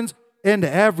husbands in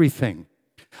everything.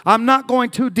 I'm not going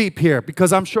too deep here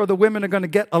because I'm sure the women are going to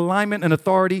get alignment and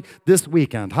authority this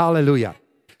weekend. Hallelujah.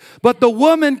 But the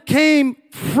woman came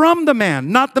from the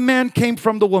man, not the man came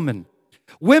from the woman.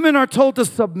 Women are told to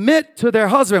submit to their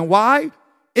husband. Why?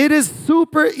 It is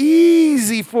super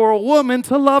easy for a woman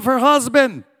to love her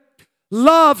husband.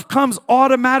 Love comes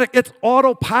automatic. It's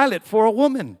autopilot for a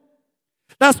woman.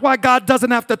 That's why God doesn't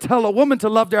have to tell a woman to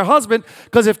love their husband,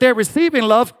 because if they're receiving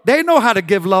love, they know how to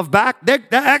give love back. They're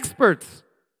experts.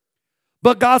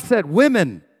 But God said,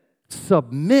 women,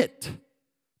 submit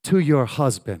to your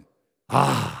husband.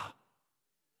 Now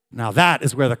that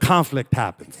is where the conflict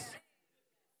happens.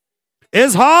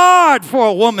 It's hard for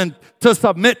a woman to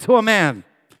submit to a man.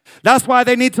 That's why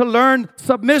they need to learn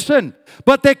submission.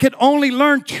 But they can only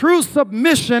learn true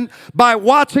submission by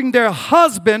watching their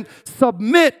husband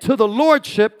submit to the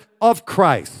lordship of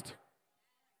Christ.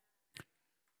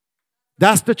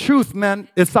 That's the truth, men.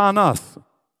 It's on us.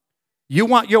 You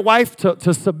want your wife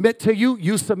to submit to you,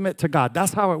 you submit to God.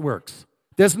 That's how it works.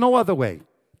 There's no other way.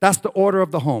 That's the order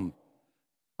of the home.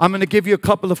 I'm going to give you a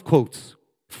couple of quotes.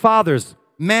 Fathers,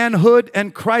 manhood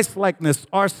and Christ-likeness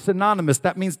are synonymous.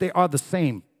 That means they are the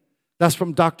same. That's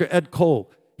from Dr. Ed Cole.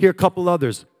 Here are a couple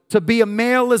others. To be a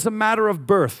male is a matter of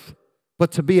birth,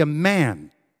 but to be a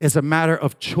man is a matter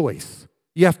of choice.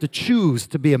 You have to choose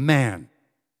to be a man.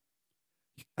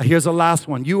 Here's a last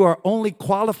one. You are only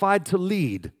qualified to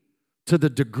lead to the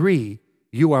degree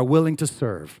you are willing to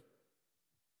serve.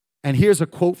 And here's a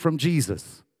quote from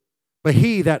Jesus. But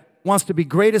he that wants to be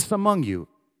greatest among you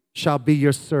shall be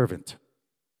your servant.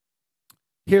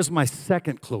 Here's my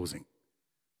second closing.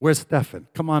 Where's Stephen?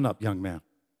 Come on up, young man.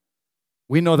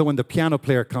 We know that when the piano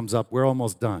player comes up, we're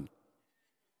almost done.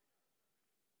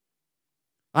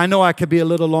 I know I could be a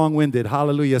little long-winded,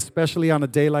 hallelujah, especially on a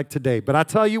day like today. But I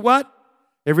tell you what,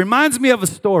 it reminds me of a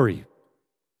story.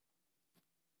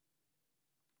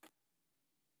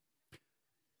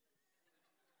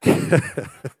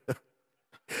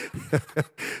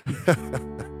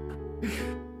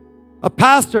 A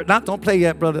pastor, don't play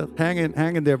yet, brother. Hang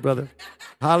in there, brother.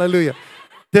 Hallelujah.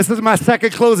 This is my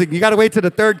second closing. You got to wait till the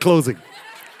third closing.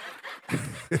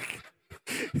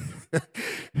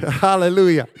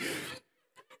 Hallelujah.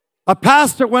 A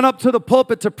pastor went up to the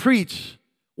pulpit to preach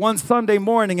one Sunday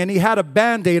morning, and he had a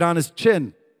Band-Aid on his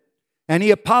chin. And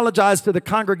he apologized to the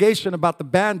congregation about the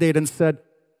Band-Aid and said,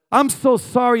 I'm so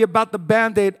sorry about the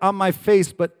Band-Aid on my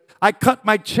face, but I cut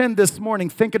my chin this morning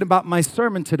thinking about my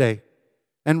sermon today.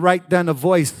 And right then a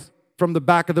voice from the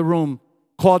back of the room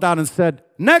called out and said,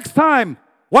 next time,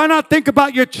 why not think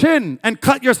about your chin and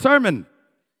cut your sermon?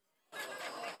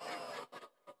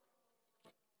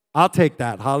 I'll take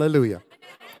that. Hallelujah.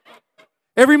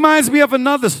 It reminds me of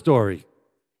another story.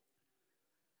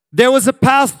 There was a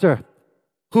pastor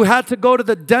who had to go to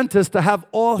the dentist to have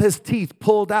all his teeth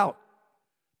pulled out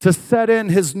to set in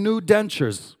his new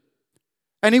dentures.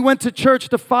 And he went to church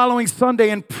the following Sunday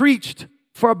and preached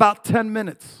for about 10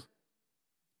 minutes.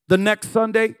 The next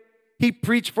Sunday, he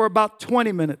preached for about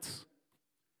 20 minutes.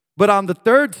 But on the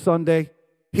third Sunday,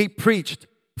 he preached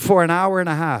for an hour and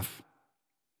a half.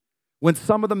 When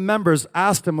some of the members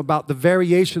asked him about the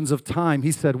variations of time,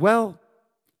 he said, well,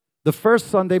 the first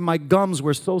Sunday, my gums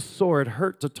were so sore it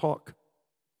hurt to talk.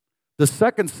 The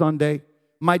second Sunday,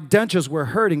 my dentures were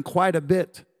hurting quite a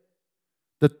bit.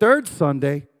 The third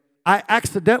Sunday, I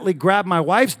accidentally grabbed my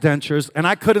wife's dentures and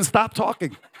I couldn't stop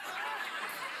talking.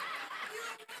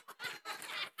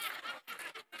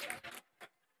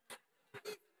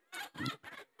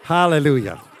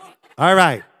 Hallelujah. All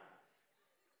right.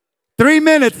 3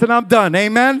 minutes and I'm done.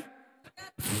 Amen.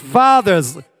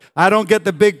 Fathers, I don't get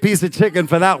the big piece of chicken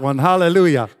for that one.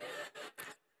 Hallelujah.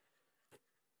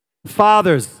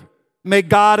 Fathers, may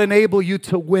God enable you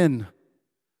to win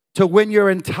to win your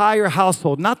entire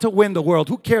household, not to win the world.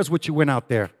 Who cares what you win out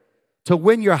there? To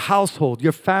win your household,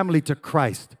 your family to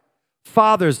Christ.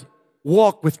 Fathers,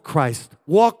 walk with Christ.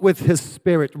 Walk with His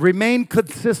Spirit. Remain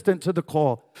consistent to the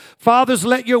call. Fathers,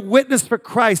 let your witness for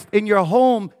Christ in your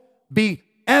home be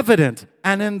evident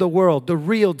and in the world, the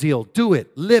real deal. Do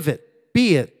it, live it,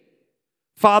 be it.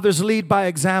 Fathers, lead by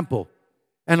example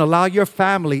and allow your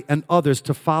family and others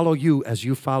to follow you as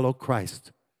you follow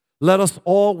Christ. Let us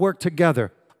all work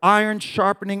together, iron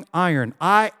sharpening iron.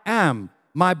 I am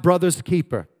my brother's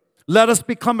keeper. Let us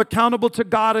become accountable to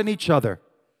God and each other.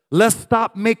 Let's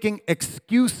stop making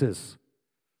excuses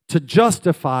to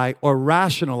justify or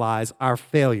rationalize our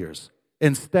failures.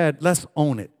 Instead, let's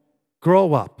own it.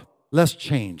 Grow up. Let's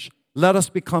change. Let us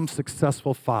become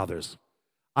successful fathers.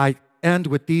 I end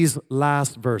with these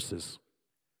last verses.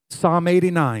 Psalm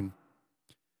 89.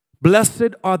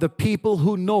 Blessed are the people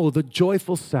who know the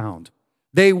joyful sound.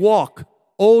 They walk,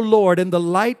 O Lord, in the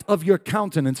light of your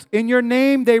countenance. In your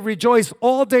name they rejoice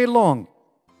all day long,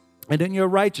 and in your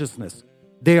righteousness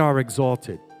they are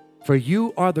exalted. For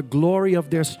you are the glory of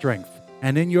their strength,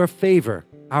 and in your favor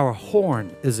our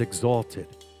horn is exalted.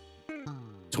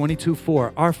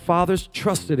 22:4, our fathers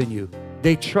trusted in you.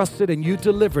 They trusted and you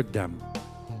delivered them.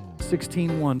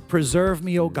 16:1, preserve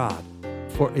me, O God,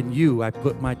 for in you I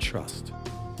put my trust.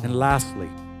 And lastly,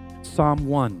 Psalm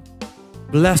 1,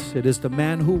 blessed is the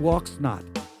man who walks not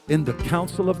in the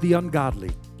counsel of the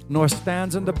ungodly, nor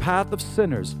stands in the path of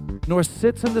sinners, nor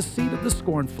sits in the seat of the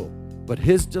scornful, but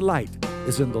his delight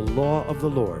is in the law of the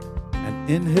Lord, and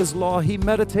in his law he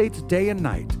meditates day and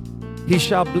night. He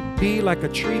shall be like a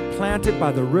tree planted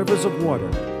by the rivers of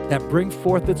water, that bring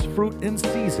forth its fruit in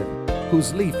season,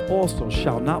 whose leaf also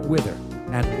shall not wither,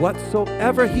 and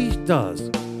whatsoever he does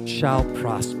shall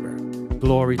prosper.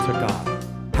 Glory to God.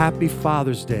 Happy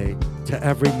Father's Day to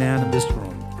every man in this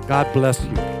room. God bless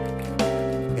you.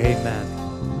 Amen.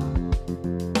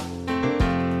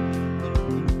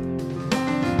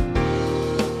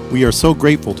 We are so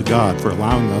grateful to God for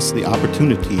allowing us the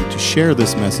opportunity to share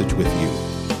this message with you.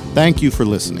 Thank you for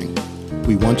listening.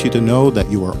 We want you to know that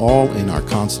you are all in our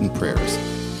constant prayers.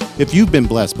 If you've been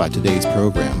blessed by today's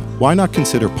program, why not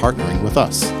consider partnering with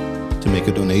us? To make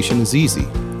a donation is easy.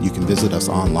 You can visit us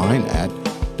online at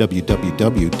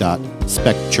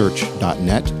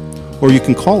www.specchurch.net, or you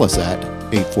can call us at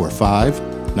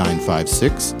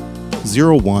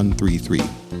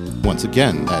 845-956-0133. Once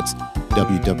again, that's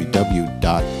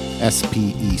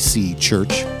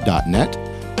www.specchurch.net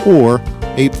or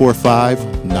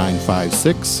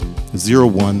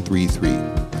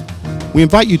 845-956-0133. We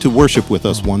invite you to worship with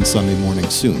us one Sunday morning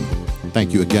soon.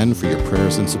 Thank you again for your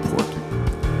prayers and support.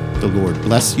 The Lord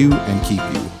bless you and keep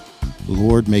you. The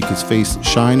Lord make his face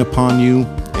shine upon you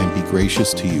and be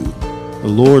gracious to you. The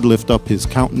Lord lift up his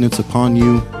countenance upon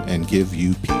you and give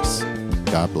you peace.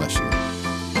 God bless you.